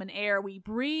one common air we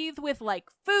breathe. With like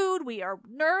food we are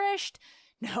nourished.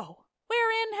 No,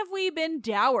 wherein have we been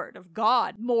dowered of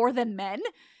God more than men?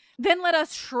 Then let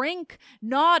us shrink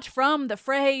not from the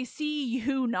fray. See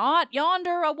you not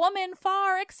yonder a woman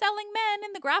far excelling men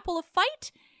in the grapple of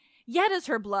fight? Yet is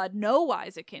her blood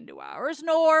nowise akin to ours,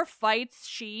 nor fights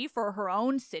she for her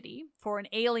own city. For an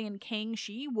alien king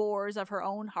she wars of her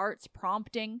own heart's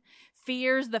prompting,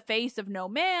 fears the face of no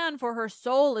man, for her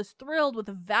soul is thrilled with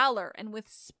valor and with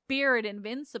spirit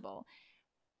invincible.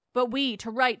 But we, to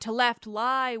right, to left,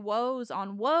 lie woes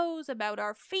on woes about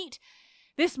our feet.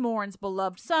 This mourns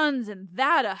beloved sons, and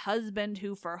that a husband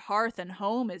who for hearth and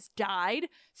home is died.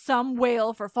 Some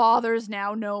wail for fathers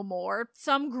now no more.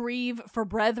 Some grieve for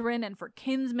brethren and for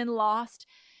kinsmen lost.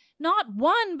 Not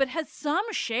one but has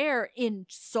some share in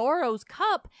sorrow's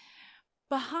cup.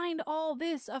 Behind all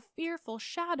this a fearful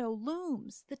shadow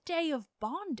looms, the day of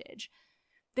bondage.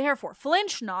 Therefore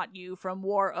flinch not you from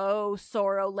war, O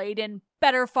sorrow-laden.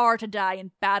 Better far to die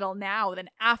in battle now than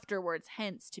afterwards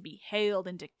hence to be haled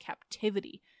into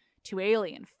captivity to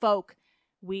alien folk,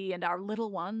 we and our little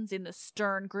ones in the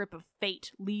stern grip of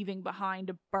fate, leaving behind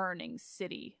a burning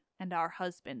city and our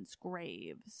husbands'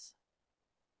 graves.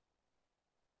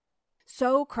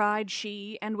 So cried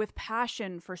she, and with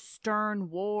passion for stern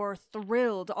war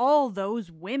thrilled all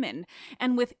those women,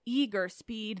 and with eager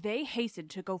speed they hastened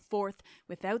to go forth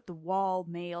without the wall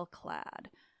mail clad,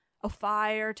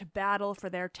 afire to battle for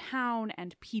their town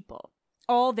and people.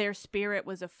 All their spirit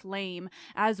was aflame,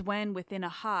 as when within a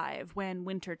hive, when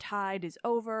winter tide is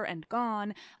over and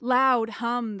gone, loud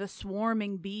hum the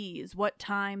swarming bees, what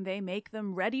time they make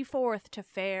them ready forth to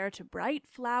fare to bright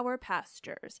flower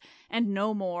pastures, and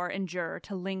no more endure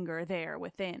to linger there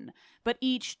within, but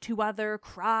each to other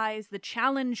cries the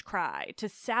challenge cry to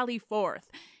sally forth.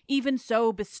 Even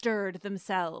so bestirred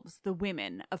themselves the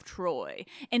women of Troy,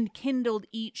 and kindled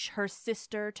each her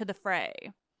sister to the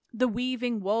fray. The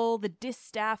weaving wool, the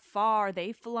distaff far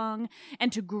they flung,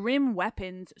 and to grim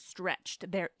weapons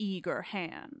stretched their eager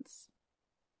hands.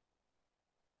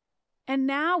 And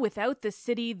now without the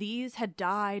city these had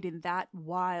died in that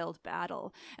wild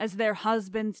battle, as their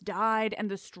husbands died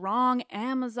and the strong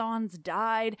Amazons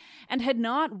died, and had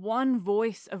not one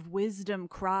voice of wisdom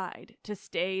cried to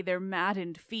stay their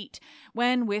maddened feet,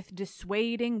 when with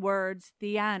dissuading words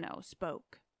Theano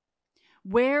spoke.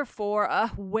 Wherefore,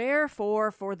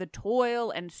 for the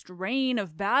toil and strain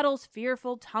of battle's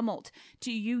fearful tumult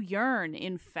do you yearn,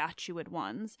 infatuate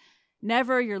ones?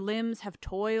 Never your limbs have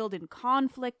toiled in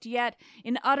conflict yet,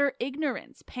 in utter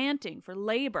ignorance, panting for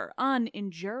labor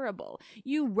unendurable.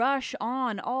 You rush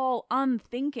on all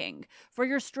unthinking, for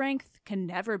your strength can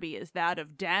never be as that of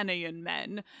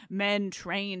Danaan men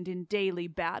trained in daily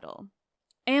battle.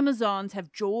 Amazons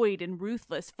have joyed in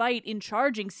ruthless fight, in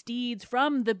charging steeds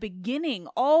from the beginning.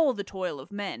 All the toil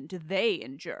of men do they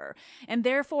endure, and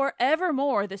therefore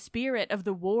evermore the spirit of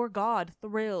the war god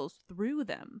thrills through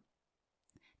them.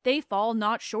 They fall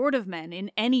not short of men in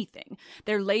anything.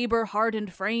 Their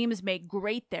labor-hardened frames make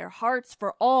great their hearts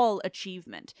for all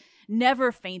achievement.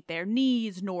 Never faint their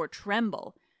knees nor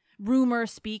tremble. Rumor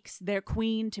speaks their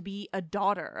queen to be a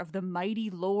daughter of the mighty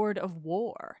lord of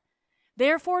war.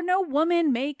 Therefore no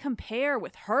woman may compare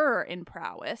with her in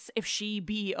prowess, if she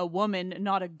be a woman,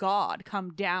 not a god,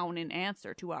 come down in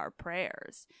answer to our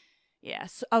prayers.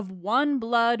 Yes, of one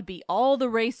blood be all the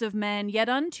race of men, yet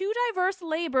unto diverse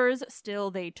labors still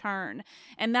they turn,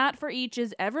 and that for each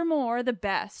is evermore the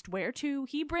best, whereto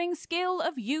he brings skill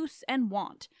of use and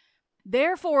wont.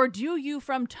 Therefore do you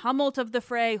from tumult of the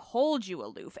fray hold you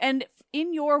aloof, and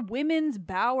in your women's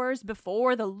bowers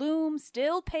before the loom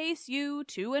still pace you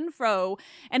to and fro,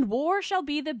 and war shall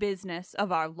be the business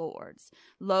of our lords.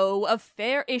 Lo, of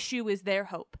fair issue is their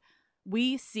hope.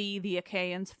 We see the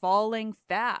Achaeans falling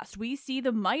fast. We see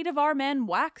the might of our men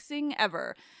waxing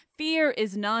ever. Fear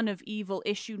is none of evil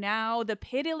issue now. The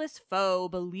pitiless foe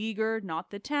beleaguered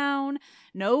not the town.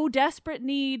 No desperate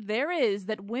need there is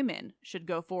that women should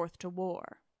go forth to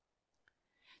war.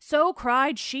 So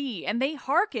cried she, and they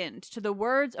hearkened to the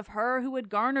words of her who had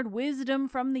garnered wisdom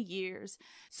from the years.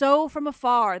 So from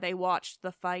afar they watched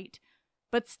the fight.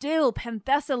 But still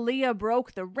Penthesilea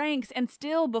broke the ranks, and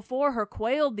still before her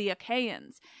quailed the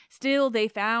Achaeans. Still they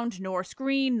found nor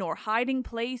screen nor hiding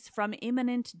place from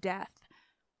imminent death.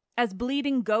 As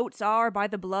bleeding goats are by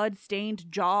the blood-stained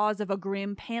jaws of a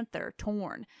grim panther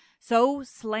torn, so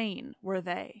slain were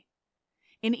they.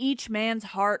 In each man's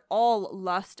heart all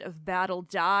lust of battle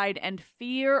died, and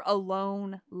fear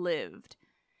alone lived.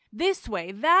 This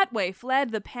way, that way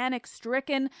fled the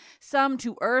panic-stricken. Some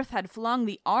to earth had flung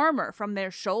the armor from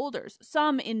their shoulders.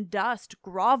 Some in dust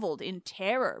groveled in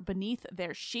terror beneath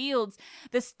their shields.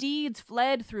 The steeds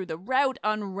fled through the rout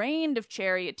unreined of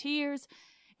charioteers.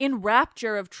 In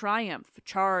rapture of triumph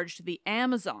charged the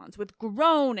Amazons. With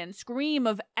groan and scream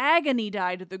of agony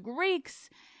died the Greeks.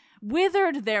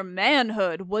 Withered their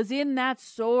manhood was in that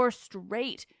sore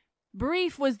strait.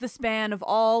 Brief was the span of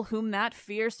all whom that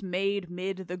fierce maid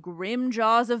mid the grim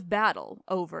jaws of battle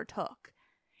overtook.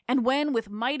 And when with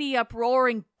mighty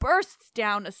uproaring bursts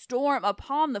down a storm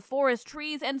upon the forest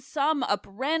trees, and some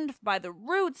uprend by the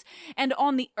roots, and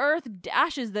on the earth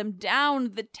dashes them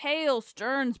down, the tail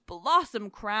sterns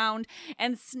blossom-crowned,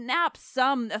 and snaps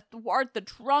some athwart the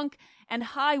trunk, and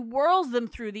high whirls them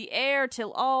through the air,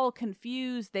 till all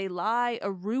confused they lie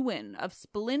a ruin of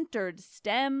splintered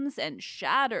stems and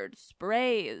shattered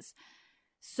sprays.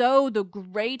 So the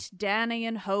great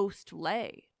Danaan host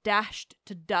lay, dashed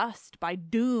to dust by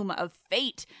doom of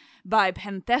fate, by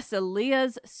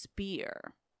Penthesilea's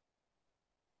spear.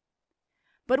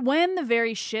 But when the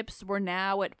very ships were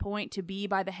now at point to be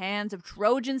by the hands of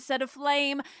Trojans set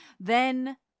aflame,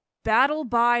 then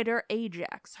battle-bider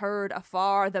Ajax heard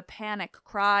afar the panic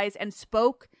cries, and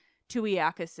spoke to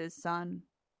Aeacus' son.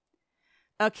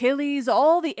 Achilles,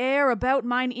 all the air about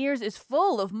mine ears is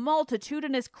full of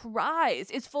multitudinous cries,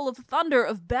 is full of thunder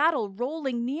of battle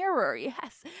rolling nearer.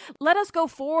 Yes, let us go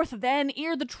forth then,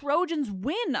 ere the Trojans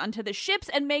win unto the ships,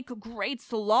 and make great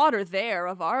slaughter there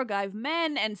of Argive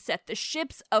men, and set the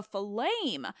ships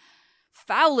aflame.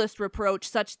 Foulest reproach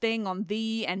such thing on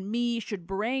thee and me should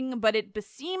bring, but it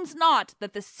beseems not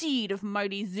that the seed of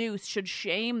mighty Zeus should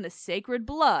shame the sacred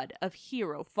blood of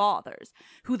hero fathers,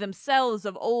 who themselves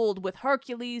of old with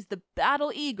Hercules the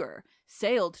battle-eager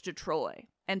sailed to Troy,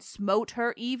 and smote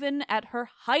her even at her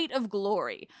height of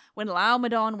glory, when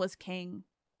Laomedon was king.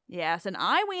 Yes, and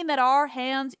I ween that our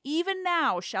hands even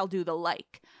now shall do the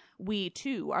like. We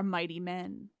too are mighty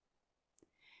men.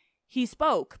 He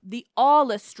spoke. The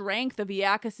awless strength of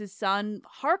Aeacus' son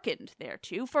hearkened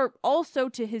thereto, for also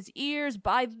to his ears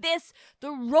by this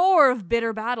the roar of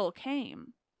bitter battle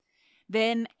came.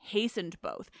 Then hastened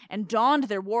both, and donned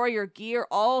their warrior gear,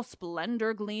 all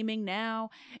splendor gleaming now.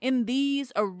 In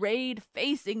these arrayed,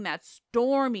 facing that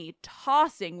stormy,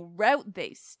 tossing rout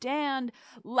they stand,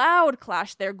 loud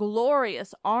clash their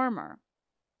glorious armor.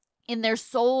 In their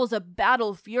souls a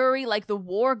battle fury like the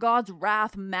war god's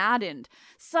wrath maddened.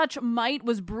 Such might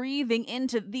was breathing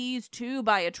into these two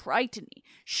by Atritone,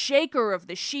 shaker of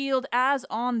the shield, as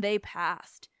on they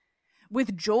passed.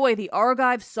 With joy the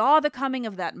Argives saw the coming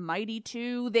of that mighty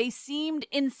two. They seemed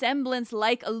in semblance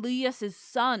like Aeolus'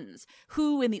 sons,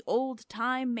 who in the old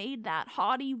time made that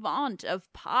haughty vaunt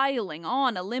of piling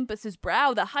on Olympus'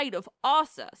 brow the height of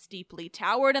Ossa, steeply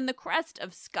towered, and the crest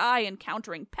of sky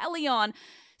encountering Pelion,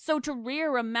 so to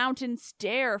rear a mountain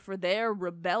stair for their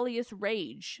rebellious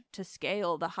rage to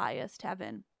scale the highest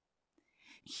heaven.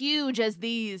 Huge as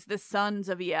these the sons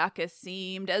of Aeacus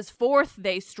seemed, as forth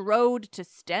they strode to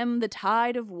stem the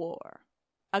tide of war.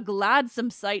 A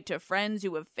gladsome sight to friends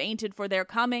who have fainted for their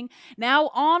coming. Now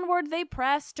onward they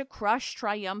press to crush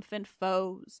triumphant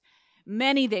foes.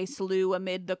 Many they slew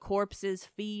amid the corpses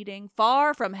feeding,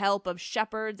 far from help of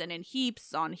shepherds, and in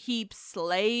heaps on heaps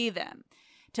slay them,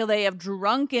 till they have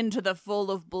drunken to the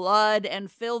full of blood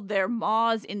and filled their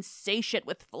maws insatiate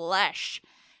with flesh.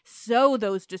 So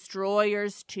those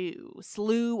destroyers, too,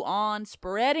 slew on,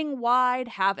 spreading wide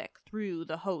havoc through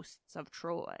the hosts of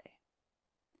Troy.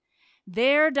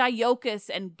 There Diocus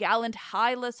and gallant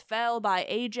Hylas fell by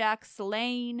Ajax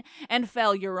slain, and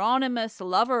fell Euronymous,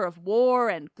 lover of war,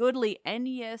 and goodly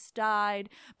Aeneas died.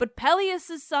 But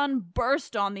Peleus' son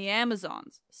burst on the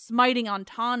Amazons, smiting on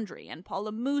Tandre and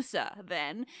Polemusa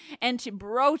then, and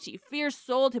Tibrote,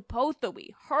 fierce-souled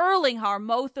Hippothoe, hurling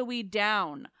Harmothoe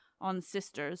down on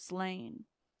sisters slain.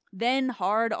 Then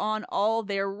hard on all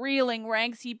their reeling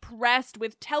ranks he pressed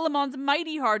with Telamon's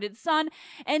mighty-hearted son,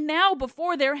 and now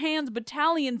before their hands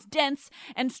battalions dense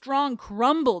and strong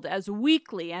crumbled as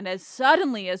weakly and as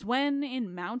suddenly as when,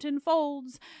 in mountain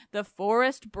folds, the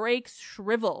forest breaks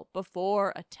shrivel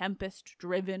before a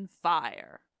tempest-driven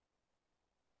fire.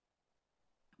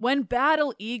 When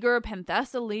battle-eager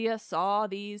Penthesilea saw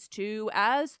these two,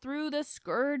 as through the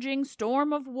scourging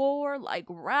storm of war, like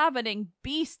ravening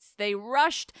beasts they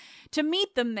rushed, to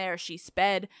meet them there she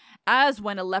sped, as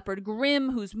when a leopard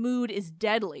grim, whose mood is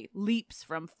deadly, leaps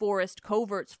from forest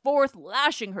coverts forth,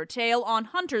 lashing her tail on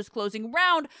hunters closing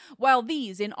round, while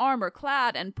these, in armor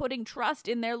clad and putting trust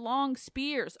in their long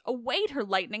spears, await her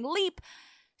lightning leap.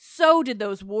 So did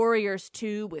those warriors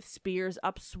too, with spears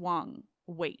upswung,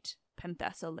 wait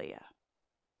Penthesilea.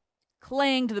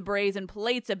 Clanged the brazen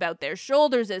plates about their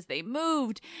shoulders as they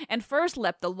moved, and first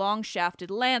leapt the long-shafted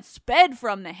lance, sped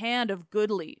from the hand of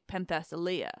goodly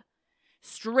Penthesilea.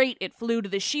 Straight it flew to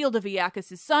the shield of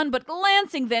Aeacus' son, but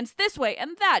glancing thence this way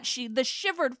and that, the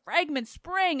shivered fragment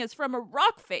sprang as from a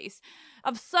rock face.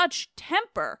 Of such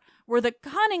temper were the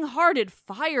cunning-hearted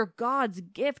fire god's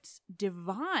gifts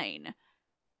divine.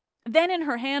 Then in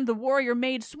her hand the warrior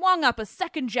maid swung up a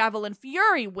second javelin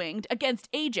fury-winged against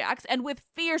Ajax, and with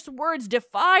fierce words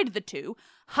defied the two.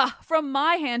 Ha! From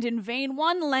my hand in vain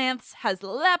one lance has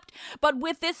leapt, but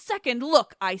with this second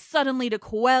look I suddenly to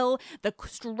quell the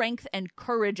strength and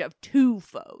courage of two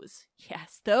foes.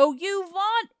 Yes, though you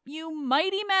vaunt, you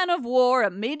mighty man of war,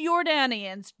 amid your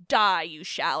Danaans, die you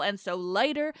shall, and so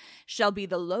lighter shall be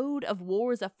the load of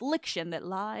war's affliction that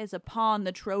lies upon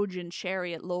the Trojan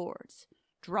chariot lords.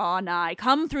 Draw nigh,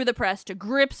 come through the press to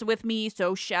grips with me,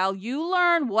 so shall you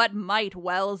learn what might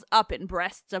wells up in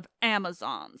breasts of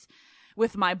Amazons.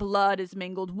 With my blood is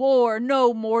mingled war,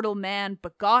 no mortal man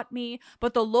begot me,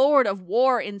 but the Lord of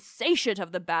war insatiate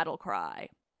of the battle cry.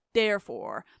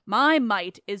 Therefore my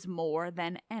might is more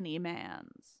than any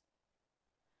man's.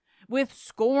 With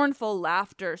scornful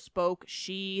laughter spoke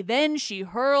she. Then she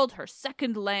hurled her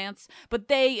second lance, but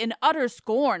they in utter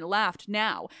scorn laughed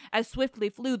now, as swiftly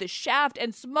flew the shaft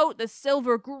and smote the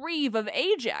silver greave of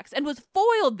Ajax, and was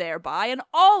foiled thereby, and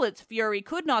all its fury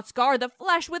could not scar the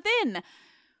flesh within.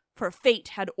 For fate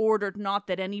had ordered not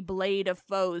that any blade of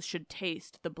foes should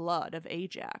taste the blood of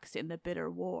Ajax in the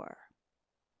bitter war.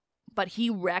 But he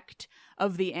recked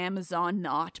of the Amazon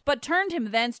not, but turned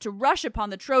him thence to rush upon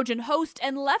the Trojan host,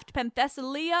 and left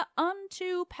Penthesilea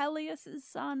unto Peleus'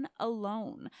 son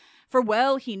alone. For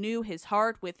well he knew his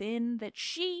heart within that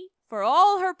she, for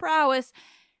all her prowess,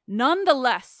 none the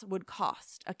less would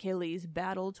cost Achilles'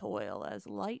 battle toil as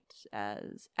light,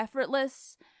 as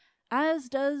effortless, as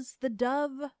does the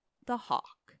dove the hawk.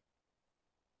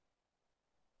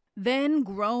 Then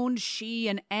groaned she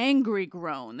an angry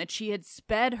groan that she had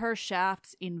sped her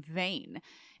shafts in vain,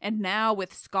 and now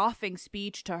with scoffing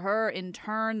speech to her in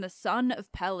turn the son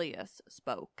of Peleus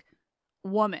spoke.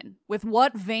 Woman, with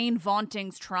what vain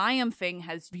vauntings triumphing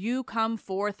has you come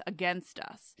forth against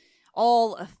us?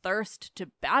 All athirst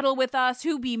to battle with us,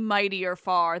 who be mightier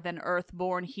far than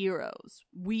earth-born heroes.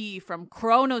 We from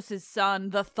Cronos'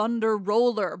 son, the thunder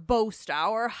roller, boast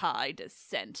our high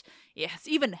descent. Yes,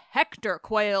 even Hector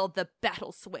quailed the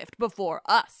battle-swift before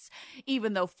us,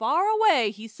 even though far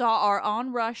away he saw our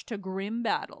onrush to grim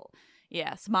battle.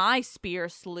 Yes, my spear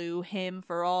slew him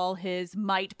for all his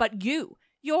might, but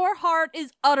your heart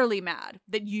is utterly mad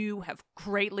that you have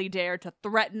greatly dared to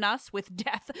threaten us with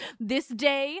death this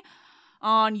day.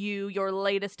 On you your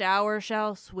latest hour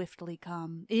shall swiftly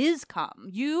come, is come.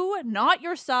 You, not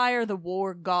your sire, the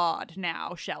war god,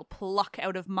 now shall pluck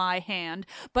out of my hand,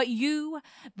 but you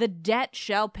the debt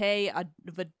shall pay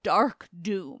of a dark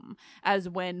doom, as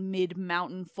when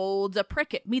mid-mountain folds a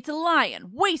pricket meets a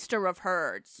lion, waster of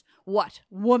herds. What,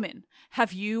 woman,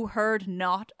 have you heard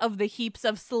naught of the heaps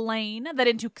of slain that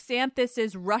into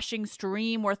Xanthus' rushing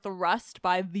stream were thrust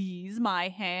by these my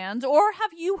hands? Or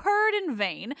have you heard in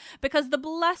vain, because the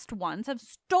blessed ones have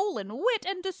stolen wit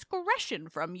and discretion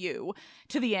from you,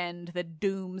 to the end that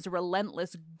doom's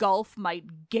relentless gulf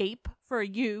might gape for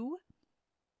you?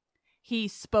 He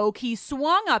spoke, he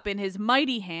swung up in his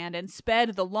mighty hand, and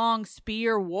sped the long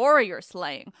spear warrior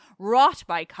slaying, wrought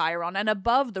by Chiron, and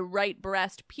above the right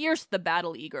breast pierced the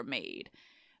battle-eager maid.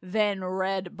 Then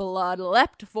red blood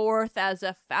leapt forth as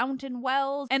a fountain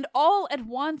wells, and all at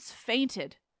once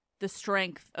fainted the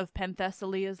strength of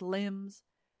Penthesilea's limbs,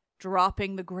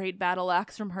 dropping the great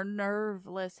battle-axe from her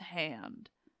nerveless hand.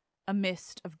 A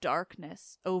mist of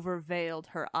darkness overveiled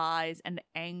her eyes, and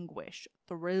anguish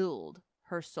thrilled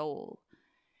her soul.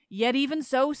 Yet even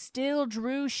so still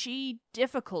drew she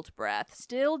difficult breath,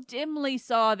 still dimly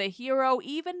saw the hero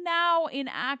even now in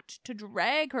act to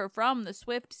drag her from the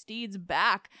swift steed's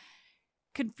back.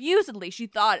 Confusedly she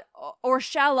thought, or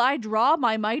shall I draw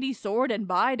my mighty sword and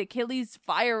bide Achilles'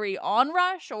 fiery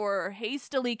onrush, or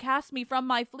hastily cast me from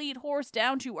my fleet horse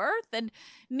down to earth, and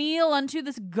kneel unto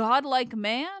this godlike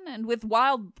man, and with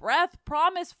wild breath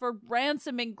promise for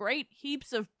ransoming great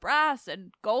heaps of brass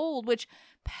and gold, which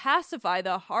pacify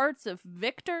the hearts of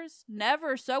victors,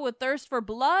 never so athirst for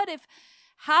blood, if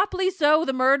haply so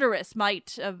the murderous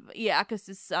might of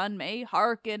Aeacus' son may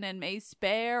hearken and may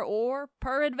spare, or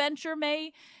peradventure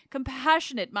may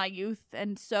compassionate my youth,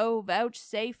 and so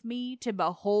vouchsafe me to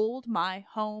behold my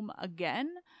home again?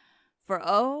 For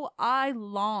I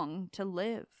long to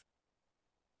live.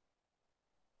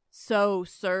 So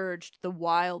surged the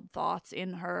wild thoughts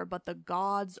in her, but the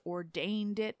gods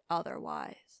ordained it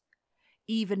otherwise.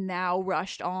 Even now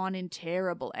rushed on in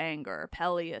terrible anger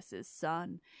Peleus'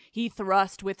 son. He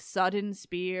thrust with sudden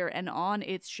spear, and on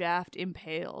its shaft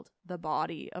impaled the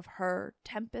body of her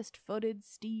tempest-footed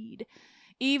steed,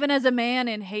 even as a man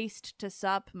in haste to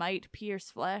sup might pierce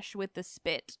flesh with the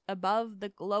spit above the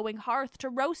glowing hearth to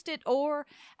roast it, or,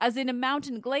 as in a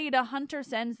mountain glade a hunter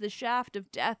sends the shaft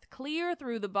of death clear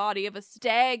through the body of a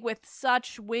stag with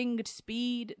such winged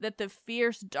speed that the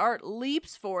fierce dart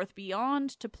leaps forth beyond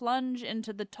to plunge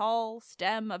into the tall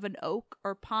stem of an oak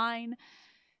or pine,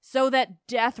 so that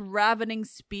death-ravening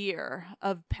spear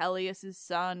of Peleus'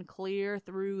 son clear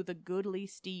through the goodly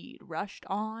steed rushed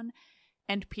on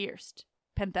and pierced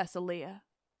Penthesilea.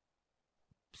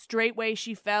 Straightway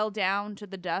she fell down to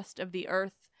the dust of the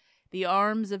earth. The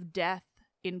arms of death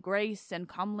in grace and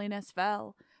comeliness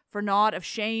fell, for naught of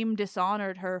shame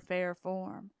dishonored her fair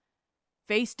form.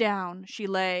 Face down she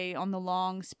lay on the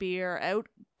long spear, out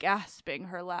gasping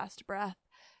her last breath,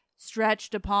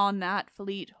 stretched upon that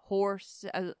fleet horse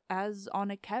as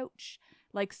on a couch,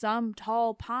 like some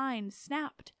tall pine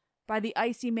snapped by the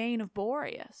icy mane of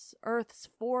Boreas, Earth's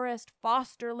forest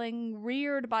fosterling,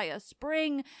 reared by a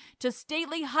spring to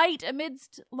stately height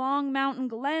amidst long mountain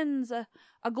glens,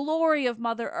 a glory of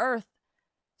Mother Earth.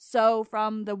 So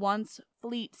from the once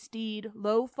fleet steed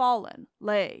low fallen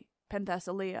lay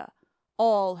Penthesilea,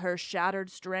 all her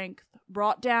shattered strength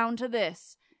brought down to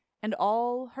this, and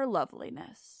all her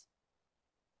loveliness.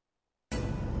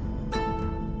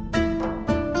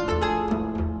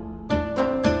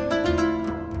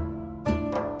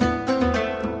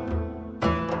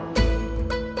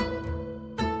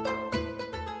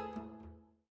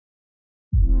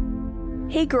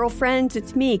 Hey girlfriends,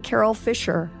 it's me, Carol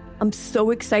Fisher. I'm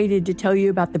so excited to tell you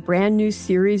about the brand new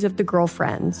series of The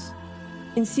Girlfriends.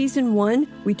 In season 1,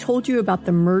 we told you about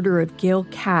the murder of Gail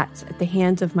Katz at the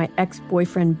hands of my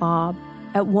ex-boyfriend Bob.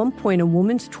 At one point, a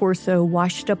woman's torso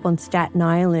washed up on Staten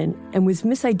Island and was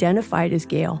misidentified as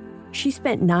Gail. She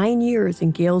spent 9 years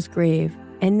in Gail's grave,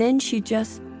 and then she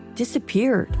just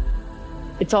disappeared.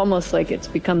 It's almost like it's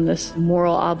become this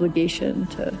moral obligation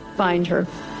to find her.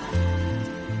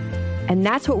 And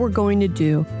that's what we're going to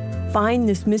do. Find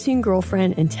this missing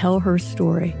girlfriend and tell her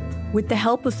story. With the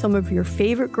help of some of your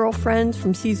favorite girlfriends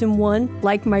from season 1,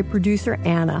 like my producer,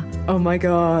 Anna. Oh my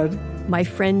God. My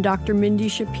friend, Dr. Mindy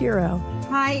Shapiro.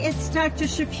 Hi, it's Dr.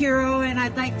 Shapiro, and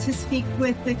I'd like to speak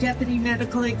with the deputy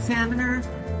medical examiner.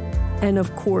 And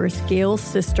of course, Gail's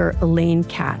sister, Elaine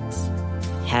Katz.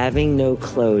 Having no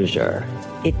closure,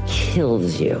 it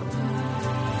kills you.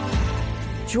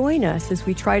 Join us as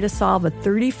we try to solve a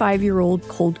 35-year-old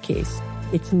cold case.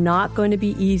 It's not going to be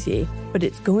easy, but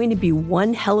it's going to be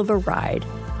one hell of a ride.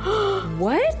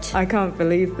 What? I can't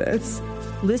believe this.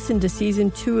 Listen to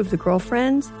season 2 of The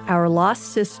Girlfriends, Our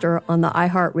Lost Sister on the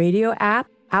iHeartRadio app,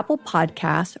 Apple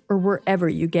Podcasts, or wherever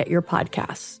you get your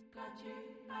podcasts.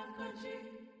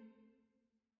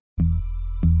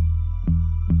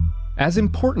 As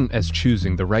important as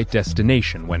choosing the right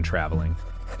destination when traveling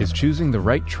is choosing the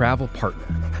right travel partner.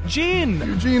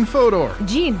 Eugene Fodor.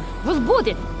 Jean,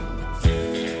 возбудит.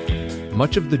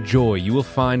 Much of the joy you will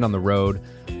find on the road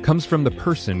comes from the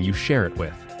person you share it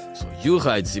with. So you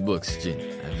write the books, Jean,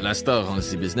 and Vlastar runs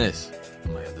the business.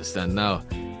 I understand now.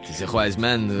 The wise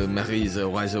man marries a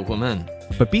wiser woman.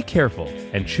 But be careful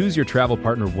and choose your travel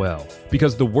partner well,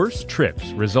 because the worst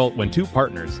trips result when two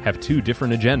partners have two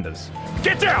different agendas.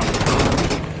 Get down!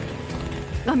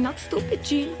 I'm not stupid,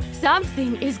 Jean.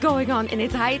 Something is going on, and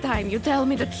it's high time you tell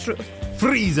me the truth.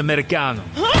 Freeze, Americano.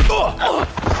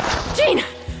 Jean,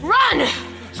 run!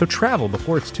 So travel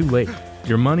before it's too late.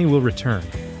 Your money will return,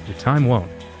 your time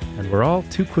won't, and we're all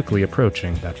too quickly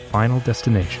approaching that final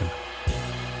destination.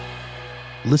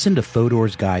 Listen to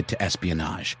Fodor's Guide to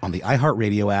Espionage on the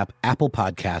iHeartRadio app, Apple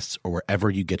Podcasts, or wherever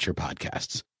you get your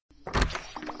podcasts.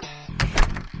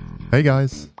 Hey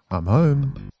guys, I'm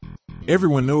home.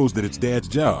 Everyone knows that it's Dad's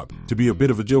job to be a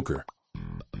bit of a joker.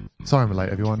 Sorry I'm late,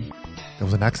 everyone. There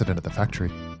was an accident at the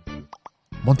factory.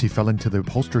 Monty fell into the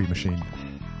upholstery machine.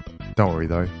 Don't worry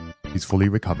though, he's fully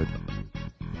recovered.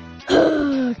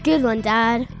 Good one,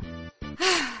 Dad.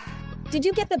 Did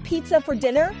you get the pizza for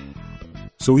dinner?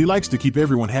 So he likes to keep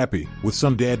everyone happy with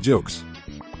some dad jokes.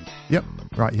 Yep,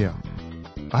 right here.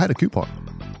 I had a coupon,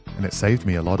 and it saved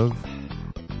me a lot of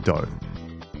dough.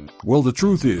 Well, the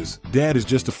truth is, Dad is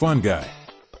just a fun guy.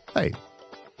 Hey,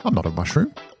 I'm not a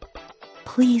mushroom.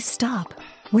 Please stop.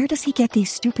 Where does he get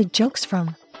these stupid jokes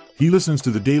from? He listens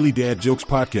to the Daily Dad Jokes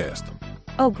podcast.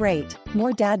 Oh, great.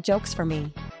 More dad jokes for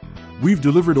me. We've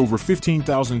delivered over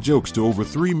 15,000 jokes to over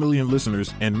 3 million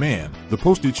listeners, and man, the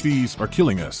postage fees are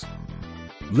killing us.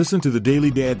 Listen to the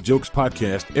Daily Dad Jokes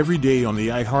podcast every day on the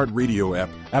iHeartRadio app,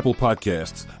 Apple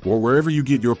Podcasts, or wherever you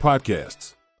get your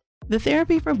podcasts. The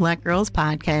Therapy for Black Girls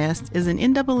podcast is an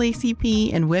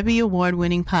NAACP and Webby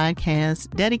Award-winning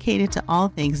podcast dedicated to all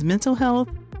things mental health,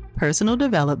 personal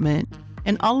development,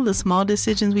 and all of the small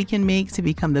decisions we can make to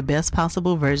become the best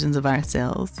possible versions of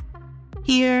ourselves.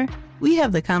 Here, we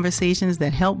have the conversations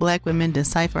that help Black women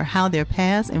decipher how their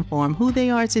past inform who they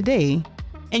are today,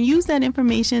 and use that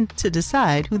information to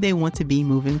decide who they want to be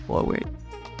moving forward.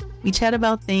 We chat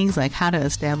about things like how to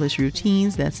establish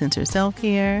routines that center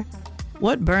self-care,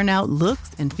 what burnout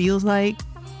looks and feels like,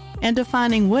 and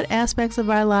defining what aspects of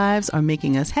our lives are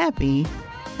making us happy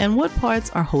and what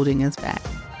parts are holding us back.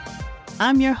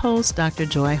 I'm your host, Dr.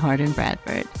 Joy Harden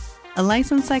Bradford, a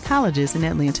licensed psychologist in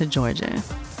Atlanta, Georgia,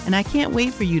 and I can't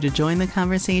wait for you to join the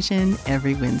conversation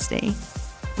every Wednesday.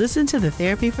 Listen to the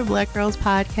Therapy for Black Girls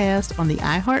podcast on the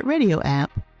iHeartRadio app,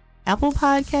 Apple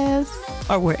Podcasts,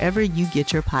 or wherever you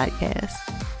get your podcasts.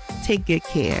 Take good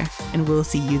care, and we'll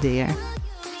see you there.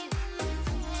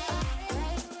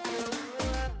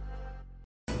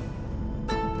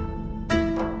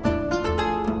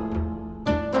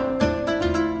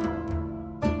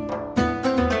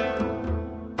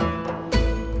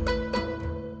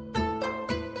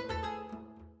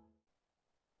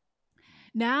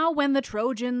 Now when the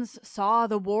Trojans saw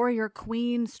the warrior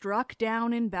queen struck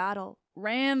down in battle,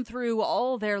 ran through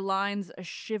all their lines a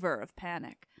shiver of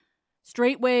panic.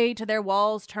 Straightway to their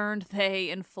walls turned they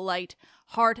in flight,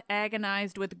 heart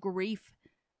agonized with grief,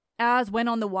 as when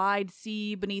on the wide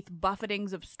sea, beneath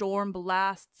buffetings of storm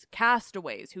blasts,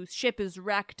 castaways whose ship is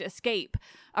wrecked escape,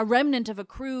 a remnant of a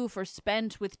crew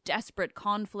forspent with desperate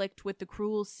conflict with the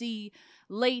cruel sea.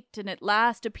 Late, and at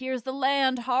last appears the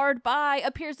land hard by,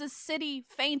 appears the city,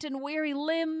 faint and weary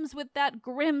limbs, with that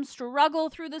grim struggle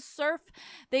through the surf.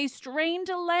 They strain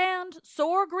to land,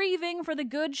 sore grieving for the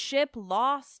good ship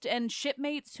lost, and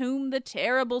shipmates whom the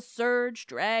terrible surge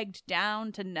dragged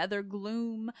down to nether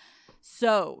gloom.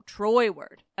 So,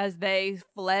 Troyward, as they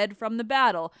fled from the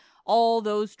battle, all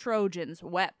those Trojans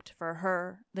wept for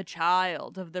her, the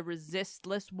child of the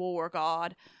resistless war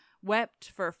god, wept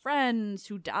for friends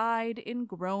who died in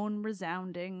groan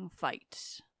resounding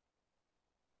fight.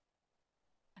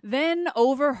 Then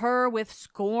over her with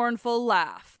scornful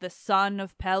laugh the son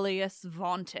of Peleus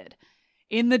vaunted,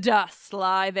 "In the dust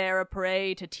lie there a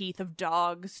prey to teeth of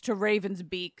dogs, to ravens'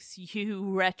 beaks, you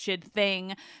wretched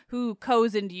thing, who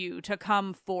cozened you to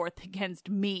come forth against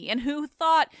me, and who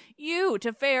thought you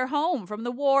to fare home from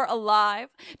the war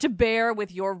alive, to bear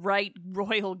with your right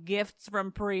royal gifts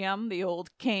from Priam, the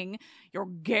old king, your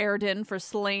guerdon for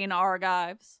slain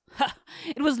Argives. Ha!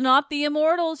 It was not the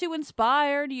immortals who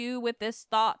inspired you with this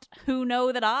thought, who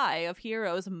know that I of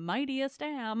heroes mightiest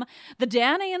am, the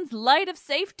Danaans' light of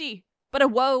safety. But a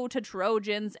woe to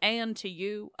Trojans and to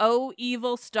you, O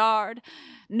evil-starred.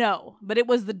 No, but it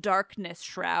was the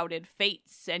darkness-shrouded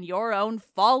fates and your own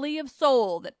folly of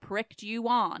soul that pricked you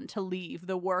on to leave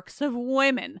the works of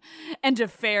women and to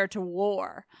fare to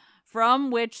war,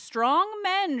 from which strong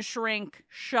men shrink,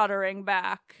 shuddering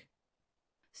back."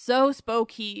 So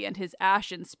spoke he, and his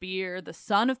ashen spear the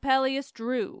son of Peleus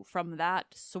drew from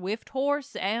that swift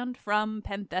horse and from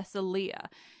Penthesilea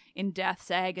in death's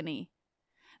agony.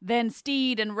 Then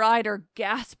steed and rider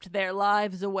gasped their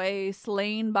lives away,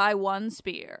 slain by one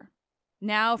spear.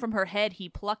 Now from her head he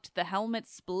plucked the helmet,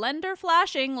 splendor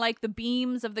flashing like the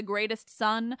beams of the greatest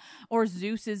sun, or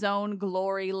Zeus's own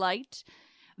glory light.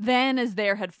 Then, as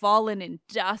there had fallen in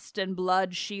dust and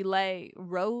blood she lay,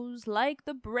 rose like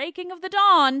the breaking of the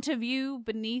dawn to view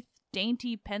beneath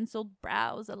dainty penciled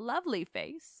brows a lovely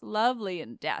face, lovely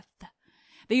in death.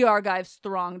 The Argives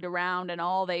thronged around, and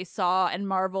all they saw and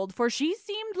marveled, for she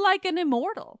seemed like an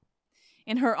immortal.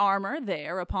 In her armor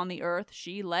there upon the earth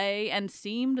she lay, and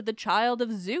seemed the child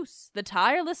of Zeus, the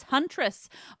tireless huntress,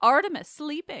 Artemis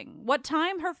sleeping, what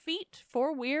time her feet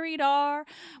forewearied are,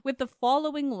 with the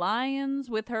following lions,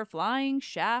 with her flying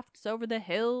shafts over the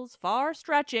hills far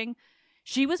stretching.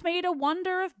 She was made a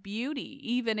wonder of beauty,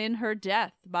 even in her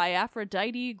death, by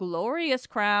Aphrodite glorious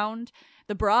crowned,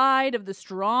 the bride of the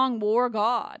strong war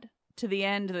god, to the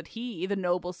end that he, the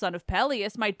noble son of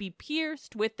Peleus, might be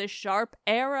pierced with the sharp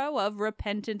arrow of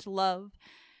repentant love.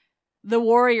 The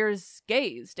warriors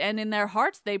gazed, and in their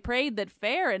hearts they prayed that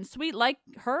fair and sweet like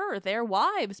her their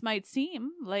wives might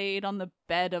seem, laid on the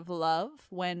bed of love,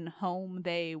 when home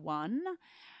they won.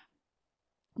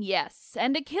 Yes,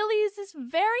 and Achilles'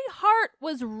 very heart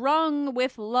was wrung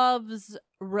with love's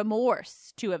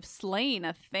remorse to have slain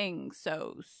a thing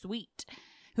so sweet,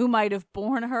 who might have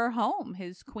borne her home,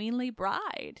 his queenly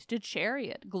bride, to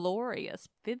chariot glorious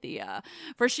Phthia,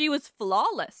 for she was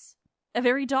flawless, a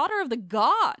very daughter of the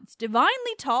gods,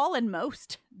 divinely tall and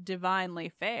most divinely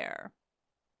fair.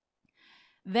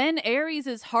 Then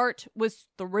Ares' heart was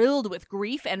thrilled with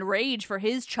grief and rage for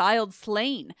his child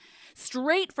slain.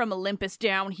 Straight from Olympus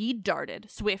down he darted,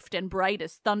 swift and bright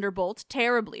as thunderbolt,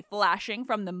 terribly flashing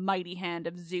from the mighty hand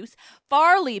of Zeus,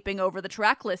 far leaping over the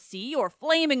trackless sea, or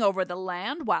flaming over the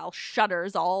land, while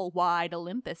shudders all wide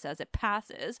Olympus as it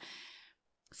passes.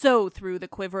 So through the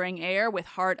quivering air, with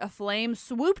heart aflame,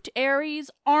 swooped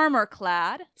Ares,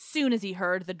 armor-clad, soon as he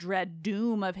heard the dread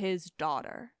doom of his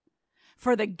daughter.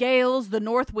 For the gales, the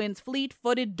north wind's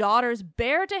fleet-footed daughters,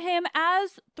 bear to him,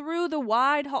 as through the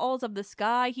wide halls of the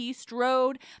sky he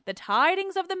strode, the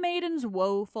tidings of the maiden's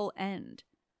woeful end.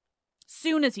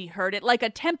 Soon as he heard it, like a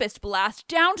tempest blast,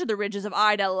 down to the ridges of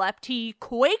Ida leapt he,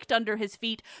 quaked under his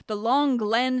feet, the long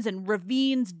glens and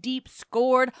ravines deep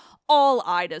scored, all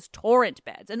Ida's torrent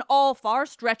beds, and all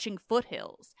far-stretching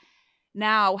foothills.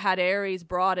 Now had Ares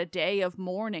brought a day of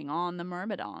mourning on the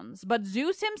Myrmidons, but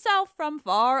Zeus himself from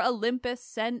far Olympus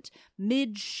sent,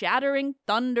 mid shattering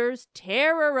thunders,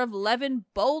 terror of levin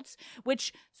bolts,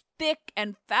 which thick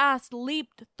and fast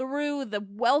leaped through the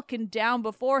welkin down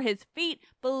before his feet,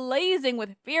 blazing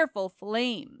with fearful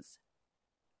flames.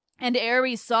 And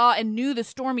Ares saw and knew the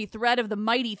stormy threat of the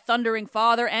mighty thundering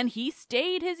father, and he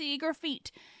stayed his eager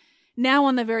feet, now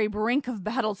on the very brink of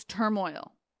battle's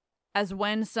turmoil. As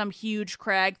when some huge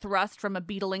crag thrust from a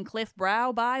beetling cliff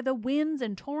brow by the winds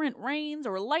and torrent rains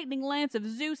or lightning lance of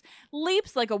Zeus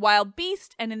leaps like a wild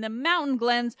beast, and in the mountain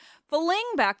glens fling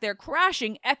back their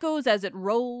crashing echoes as it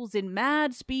rolls in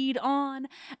mad speed on,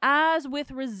 as with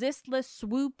resistless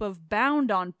swoop of bound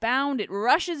on bound it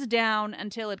rushes down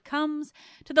until it comes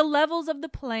to the levels of the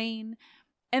plain,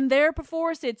 and there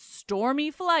perforce its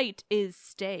stormy flight is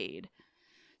stayed.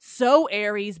 So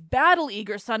Ares,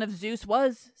 battle-eager son of Zeus,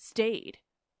 was stayed.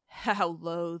 How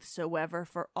loath soever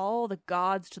for all the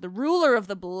gods to the ruler of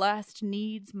the blessed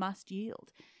needs must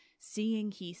yield,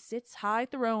 seeing he sits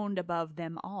high-throned above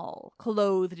them all,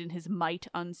 clothed in his might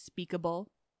unspeakable.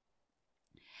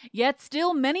 Yet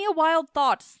still many a wild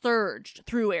thought surged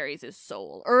through Ares'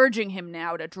 soul, urging him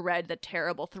now to dread the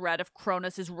terrible threat of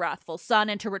Cronus' wrathful son,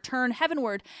 and to return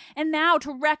heavenward, and now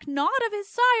to reck not of his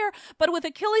sire, but with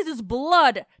Achilles'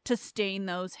 blood to stain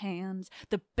those hands,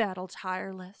 the battle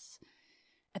tireless.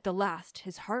 At the last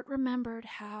his heart remembered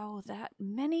how that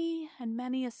many and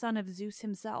many a son of Zeus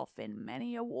himself in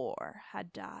many a war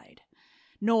had died,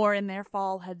 nor in their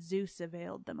fall had Zeus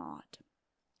availed them aught.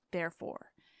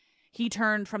 Therefore he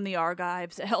turned from the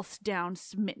Argives, else down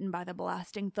smitten by the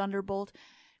blasting thunderbolt.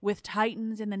 With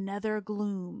Titans in the nether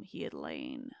gloom he had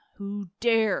lain, who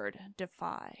dared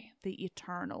defy the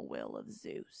eternal will of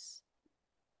Zeus.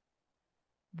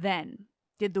 Then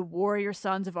did the warrior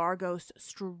sons of Argos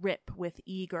strip with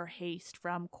eager haste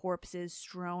from corpses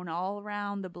strewn all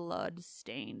round the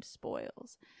blood-stained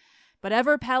spoils. But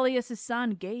ever Peleus'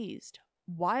 son gazed,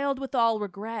 wild with all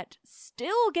regret,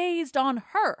 still gazed on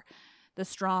her, the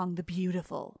strong, the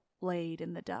beautiful, laid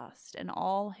in the dust, and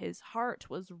all his heart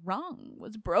was wrung,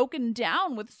 was broken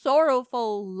down with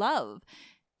sorrowful love,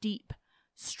 deep,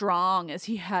 strong as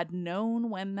he had known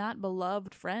when that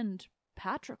beloved friend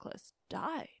Patroclus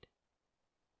died.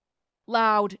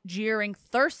 Loud, jeering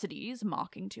Thersites,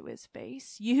 mocking to his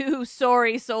face, "You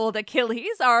sorry-souled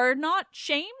Achilles are not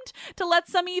shamed to let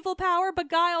some evil power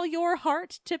beguile your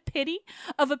heart to pity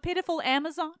of a pitiful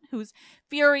Amazon, whose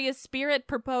furious spirit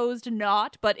proposed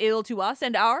naught but ill to us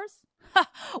and ours? Ha!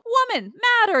 Woman,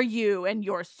 mad are you, and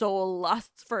your soul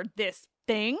lusts for this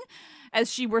thing,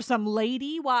 as she were some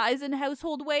lady wise in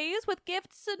household ways, with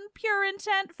gifts and pure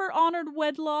intent for honored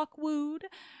wedlock wooed.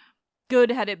 Good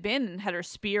had it been had her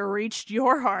spear reached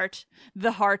your heart,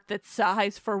 the heart that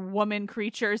sighs for woman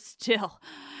creatures still.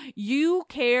 You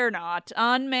care not,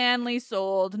 unmanly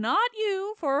souled, not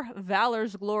you, for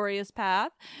valor's glorious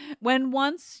path, when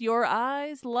once your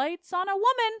eyes lights on a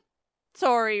woman.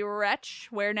 Sorry wretch,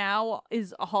 where now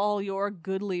is all your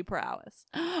goodly prowess?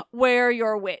 Where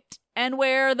your wit, and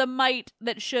where the might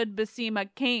that should beseem a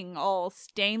king, all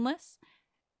stainless?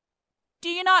 Do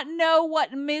you not know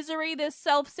what misery this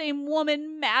selfsame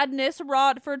woman madness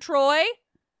wrought for Troy?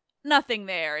 Nothing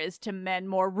there is to men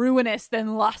more ruinous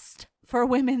than lust for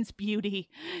women's beauty.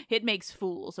 It makes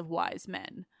fools of wise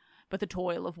men, but the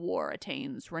toil of war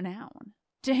attains renown.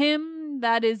 To him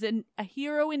that is a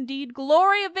hero indeed,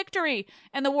 glory of victory,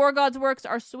 and the war god's works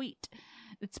are sweet.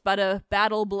 It's but a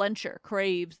battle blencher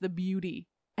craves the beauty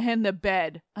and the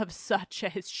bed of such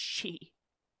as she."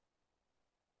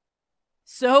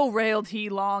 So railed he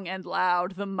long and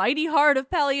loud. The mighty heart of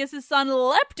Peleus' son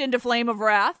leapt into flame of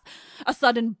wrath. A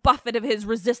sudden buffet of his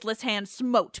resistless hand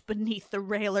smote beneath the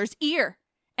railer's ear,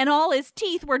 and all his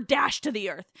teeth were dashed to the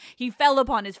earth. He fell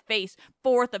upon his face.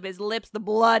 Forth of his lips the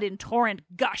blood in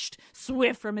torrent gushed.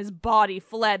 Swift from his body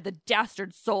fled the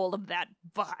dastard soul of that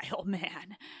vile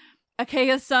man.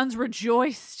 Achaea's sons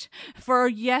rejoiced, for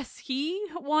yes, he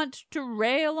wont to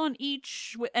rail on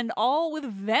each and all with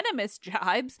venomous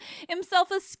jibes,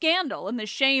 himself a scandal and the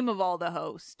shame of all the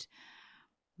host.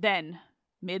 Then,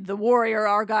 mid the warrior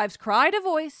Argives cried a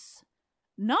voice,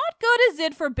 "Not good is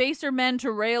it for baser men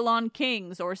to rail on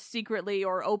kings, or secretly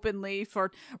or openly,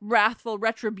 for wrathful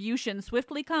retribution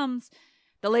swiftly comes.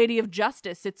 The Lady of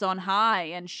Justice sits on high,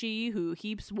 and she who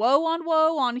heaps woe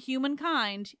on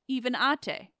humankind, even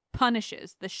Ate,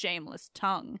 punishes the shameless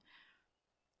tongue."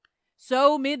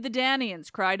 So mid the Danaans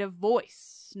cried a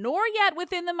voice, nor yet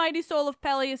within the mighty soul of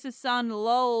Peleus' son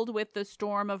lulled with the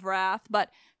storm of wrath, but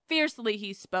fiercely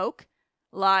he spoke.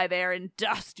 "Lie there in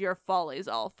dust, your follies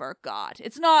all forgot.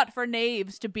 It's not for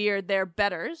knaves to beard their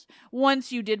betters.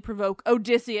 Once you did provoke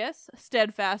Odysseus,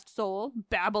 steadfast soul,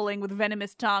 babbling with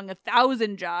venomous tongue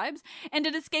 1,000 jibes, and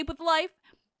did escape with life.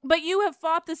 But you have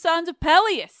fought the sons of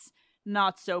Peleus,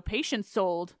 not so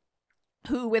patient-souled.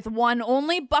 who with one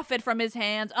only buffet from his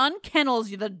hands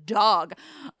unkennels the dog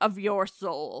of your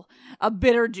soul. A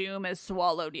bitter doom has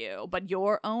swallowed you, but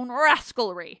your own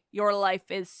rascalry, your life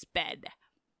is sped.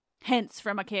 Hence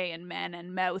from Achaean men,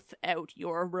 and mouth out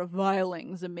your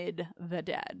revilings amid the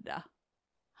dead.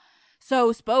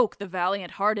 So spoke the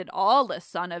valiant-hearted Aulus,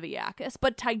 son of Aeacus,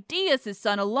 but Tydeus'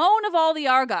 son alone of all the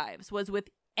Argives was with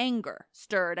anger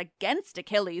stirred against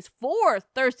Achilles for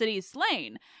Thersites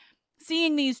slain.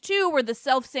 Seeing these two were the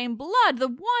selfsame blood, the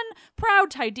one proud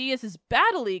Tydeus'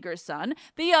 battle-eager son,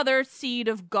 the other seed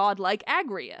of godlike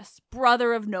Agrius,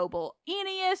 brother of noble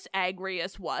Aeneas,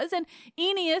 Agrius was, and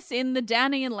Aeneas in the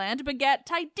Danaan land begat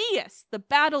Tydeus, the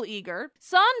battle-eager,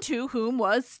 son to whom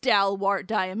was stalwart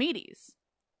Diomedes.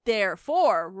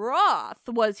 Therefore wroth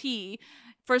was he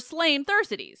for slain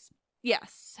Thersites.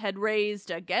 Yes, had raised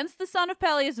against the son of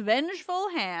Peleus vengeful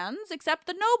hands, except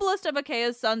the noblest of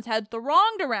Achaea's sons had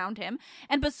thronged around him,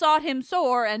 and besought him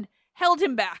sore, and held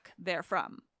him back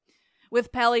therefrom.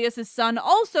 With Peleus' son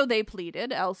also they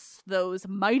pleaded, else those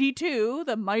mighty two,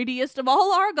 the mightiest of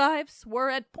all Argives, were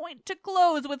at point to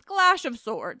close with clash of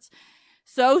swords.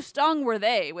 So stung were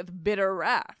they with bitter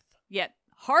wrath, yet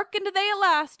hearkened they at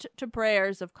last to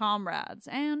prayers of comrades,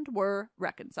 and were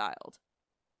reconciled.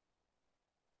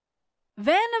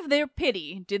 Then of their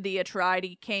pity did the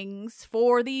Atridae kings,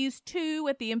 for these two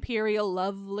at the imperial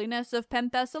loveliness of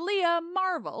Penthesilea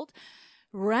marveled,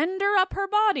 render up her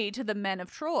body to the men of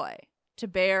Troy, to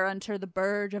bear unto the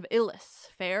burge of Ilus,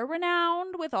 fair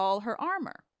renowned with all her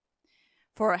armor.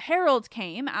 For a herald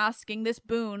came asking this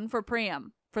boon for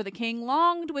Priam, for the king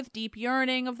longed with deep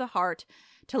yearning of the heart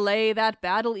to lay that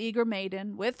battle-eager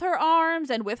maiden, with her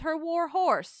arms and with her war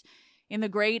horse, in the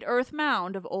great earth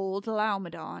mound of old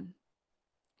Laomedon.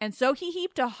 And so he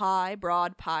heaped a high,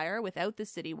 broad pyre without the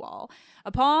city wall.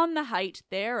 Upon the height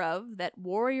thereof that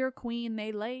warrior queen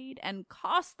they laid, and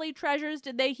costly treasures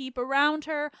did they heap around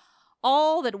her,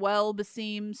 all that well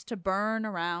beseems to burn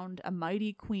around a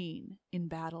mighty queen in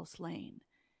battle slain.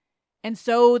 And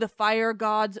so the fire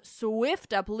god's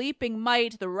swift upleaping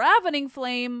might, the ravening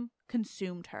flame,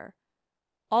 consumed her.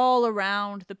 All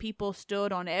around the people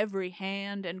stood on every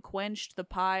hand, and quenched the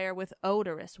pyre with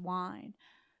odorous wine.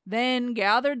 Then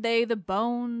gathered they the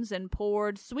bones, and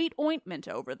poured sweet ointment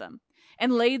over them,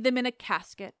 and laid them in a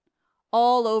casket.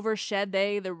 All over shed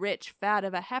they the rich fat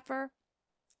of a heifer,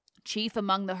 chief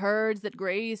among the herds that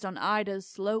grazed on Ida's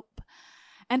slope.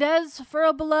 And as for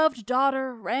a beloved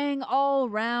daughter, rang all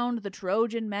round the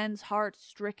Trojan men's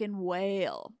heart-stricken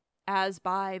wail, as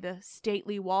by the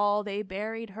stately wall they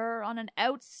buried her on an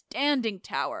outstanding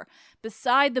tower,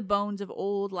 beside the bones of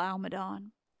old Laomedon,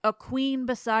 a queen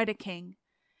beside a king.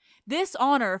 This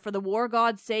honor for the war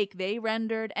god's sake they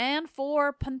rendered, and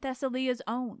for Penthesilea's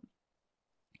own.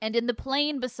 And in the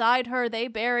plain beside her they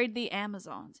buried the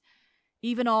Amazons,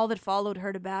 even all that followed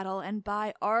her to battle, and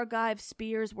by Argive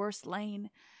spears were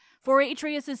slain. For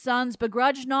Atreus' sons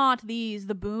begrudged not these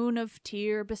the boon of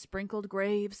tear-besprinkled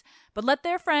graves, but let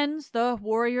their friends, the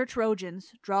warrior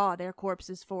Trojans, draw their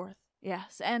corpses forth.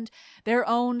 Yes, and their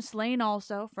own slain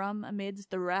also, from amidst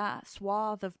the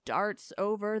swath of darts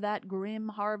over that grim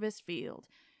harvest field.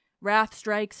 Wrath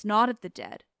strikes not at the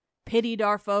dead, pitied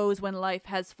our foes when life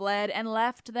has fled, and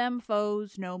left them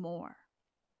foes no more.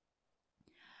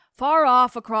 Far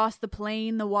off across the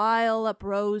plain the while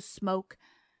uprose smoke,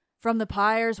 from the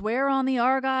pyres whereon the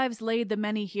Argives laid the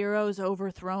many heroes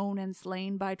overthrown and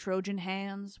slain by Trojan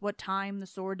hands, what time the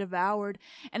sword devoured,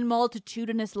 and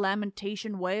multitudinous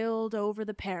lamentation wailed over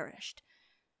the perished.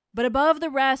 But above the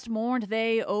rest mourned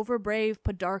they over brave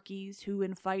Podarches, who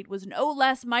in fight was no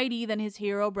less mighty than his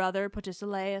hero brother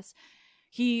Protesilaus,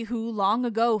 he who long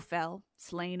ago fell,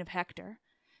 slain of Hector.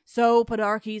 So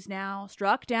Podarches now,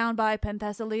 struck down by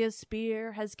Penthesilea's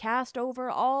spear, has cast over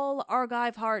all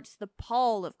Argive hearts the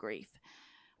pall of grief.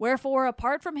 Wherefore,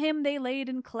 apart from him they laid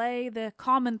in clay the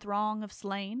common throng of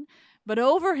slain, but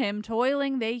over him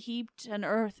toiling they heaped an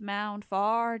earth mound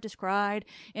far descried,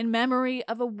 in memory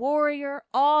of a warrior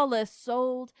aweless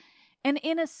souled, and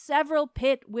in a several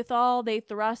pit withal they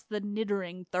thrust the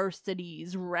niddering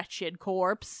Thersites' wretched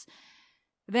corpse.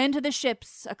 Then to the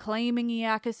ships, acclaiming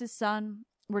Aeacus' son,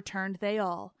 returned they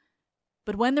all.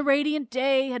 But when the radiant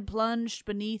day had plunged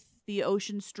beneath the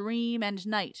ocean stream, and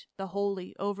night, the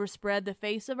holy, overspread the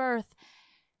face of earth,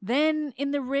 then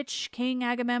in the rich King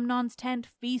Agamemnon's tent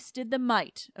feasted the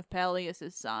might of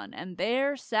Peleus' son, and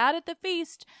there sat at the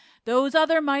feast those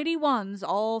other mighty ones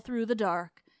all through the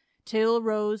dark, till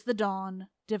rose the dawn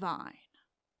divine.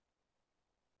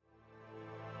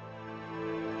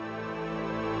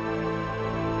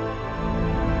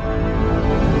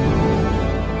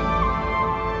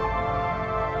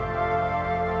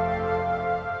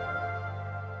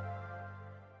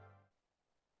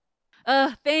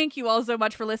 Thank you all so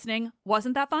much for listening.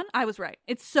 Wasn't that fun? I was right.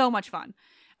 It's so much fun.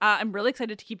 I'm really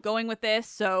excited to keep going with this.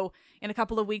 So in a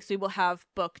couple of weeks, we will have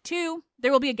book 2.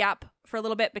 There will be a gap for a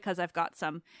little bit because I've got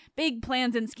some big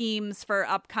plans and schemes for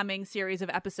upcoming series of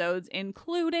episodes,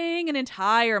 including an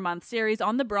entire month series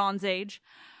on the Bronze Age.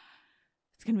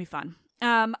 It's going to be fun.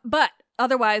 But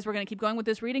otherwise, we're going to keep going with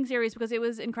this reading series because it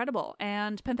was incredible.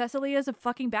 And Penthesilea is a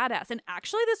fucking badass. And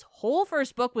actually, this whole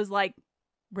first book was like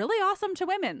really awesome to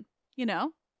women, you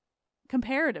know,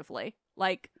 comparatively.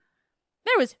 Like,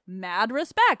 there was mad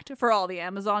respect for all the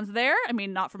Amazons there. I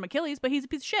mean, not from Achilles, but he's a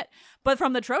piece of shit. But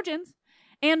from the Trojans.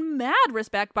 And mad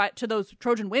respect to those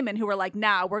Trojan women who were like,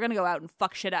 nah, we're going to go out and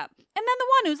fuck shit up. And then the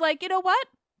one who's like, you know what?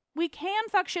 We can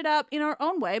fuck shit up in our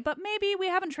own way, but maybe we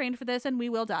haven't trained for this and we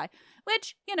will die.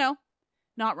 Which, you know,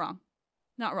 not wrong.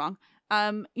 Not wrong.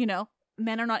 You know,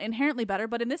 men are not inherently better,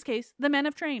 but in this case, the men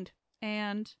have trained.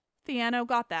 And Theano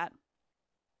got that.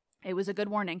 It was a good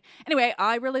warning. Anyway,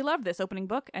 I really loved this opening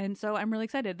book, and so I'm really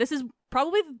excited. This is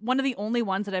probably one of the only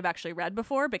ones that I've actually read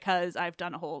before because I've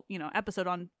done a whole, you know, episode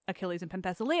on Achilles and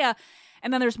Penthesilea,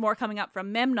 and then there's more coming up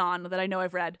from Memnon that I know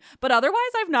I've read. But otherwise,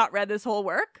 I've not read this whole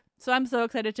work, so I'm so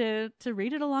excited to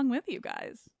read it along with you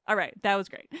guys. All right, that was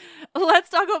great.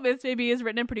 Let's Talk About Myths Baby is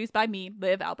written and produced by me,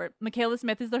 Liv Albert. Michaela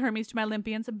Smith is the Hermes to my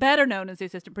Olympians, better known as the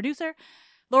assistant producer.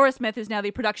 Laura Smith is now the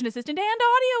production assistant and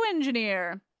audio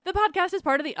engineer. The podcast is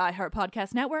part of the iHeart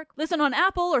Podcast Network. Listen on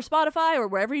Apple or Spotify or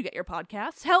wherever you get your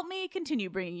podcasts. Help me continue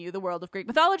bringing you the world of Greek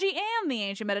mythology and the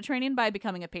ancient Mediterranean by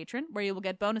becoming a patron, where you will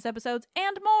get bonus episodes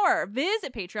and more.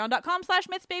 Visit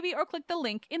patreon.com/mythsbaby or click the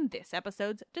link in this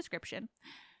episode's description.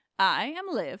 I am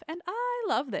Liv, and I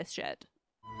love this shit.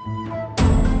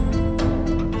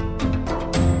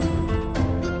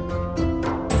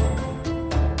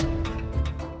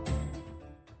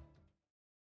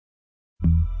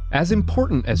 As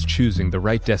important as choosing the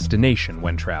right destination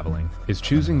when traveling is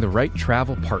choosing the right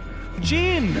travel partner.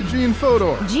 Eugene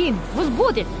Fodor. Gene, was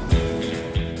good.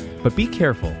 But be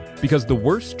careful, because the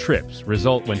worst trips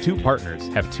result when two partners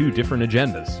have two different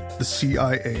agendas. The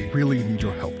CIA really need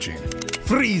your help, Gene.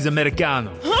 Freeze,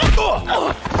 Americano.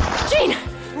 Gene,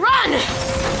 run!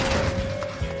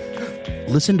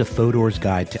 Listen to Fodor's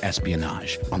Guide to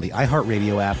Espionage on the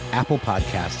iHeartRadio app, Apple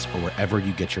Podcasts, or wherever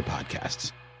you get your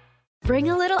podcasts.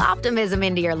 Bring a little optimism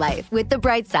into your life with The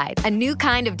Bright Side, a new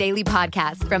kind of daily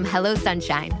podcast from Hello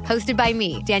Sunshine, hosted by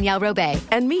me, Danielle Robay.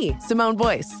 And me, Simone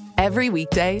Boyce. Every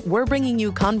weekday, we're bringing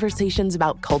you conversations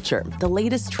about culture, the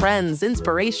latest trends,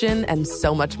 inspiration, and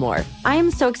so much more. I am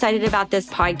so excited about this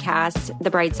podcast, The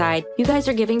Bright Side. You guys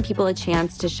are giving people a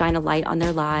chance to shine a light on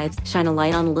their lives, shine a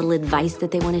light on a little advice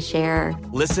that they want to share.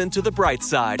 Listen to The Bright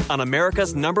Side on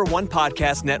America's #1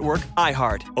 podcast network,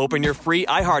 iHeart. Open your free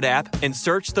iHeart app and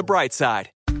search The Bright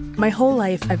Side. My whole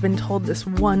life, I've been told this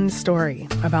one story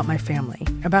about my family,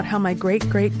 about how my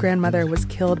great-great-grandmother was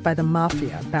killed by the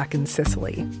mafia back in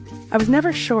Sicily. I was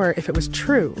never sure if it was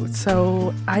true,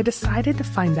 so I decided to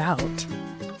find out.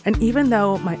 And even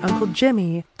though my Uncle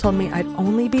Jimmy told me I'd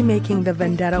only be making the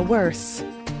vendetta worse,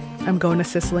 I'm going to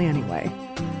Sicily anyway.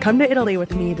 Come to Italy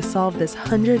with me to solve this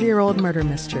 100-year-old murder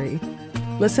mystery.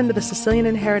 Listen to The Sicilian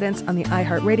Inheritance on the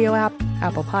iHeartRadio app,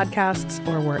 Apple Podcasts,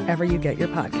 or wherever you get your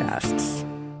podcasts.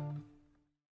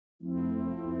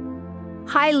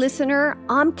 Hi, listener.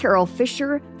 I'm Carol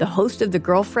Fisher, the host of The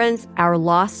Girlfriends, Our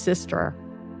Lost Sister.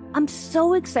 I'm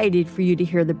so excited for you to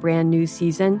hear the brand new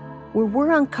season where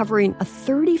we're uncovering a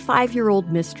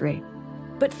 35-year-old mystery.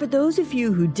 But for those of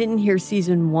you who didn't hear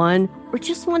season 1 or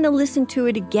just want to listen to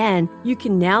it again, you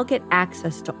can now get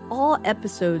access to all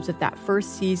episodes of that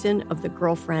first season of The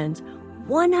Girlfriends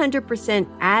 100%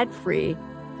 ad-free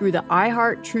through the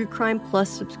iHeart True Crime Plus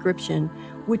subscription,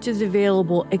 which is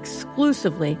available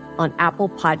exclusively on Apple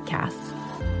Podcasts.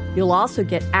 You'll also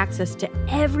get access to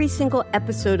every single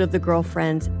episode of The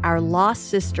Girlfriends, Our Lost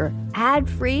Sister,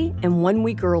 ad-free and 1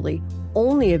 week early,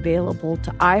 only available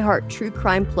to iHeart True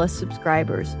Crime Plus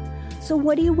subscribers. So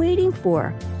what are you waiting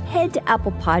for? Head to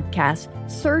Apple Podcasts,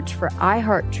 search for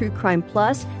iHeart True Crime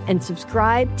Plus, and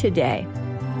subscribe today.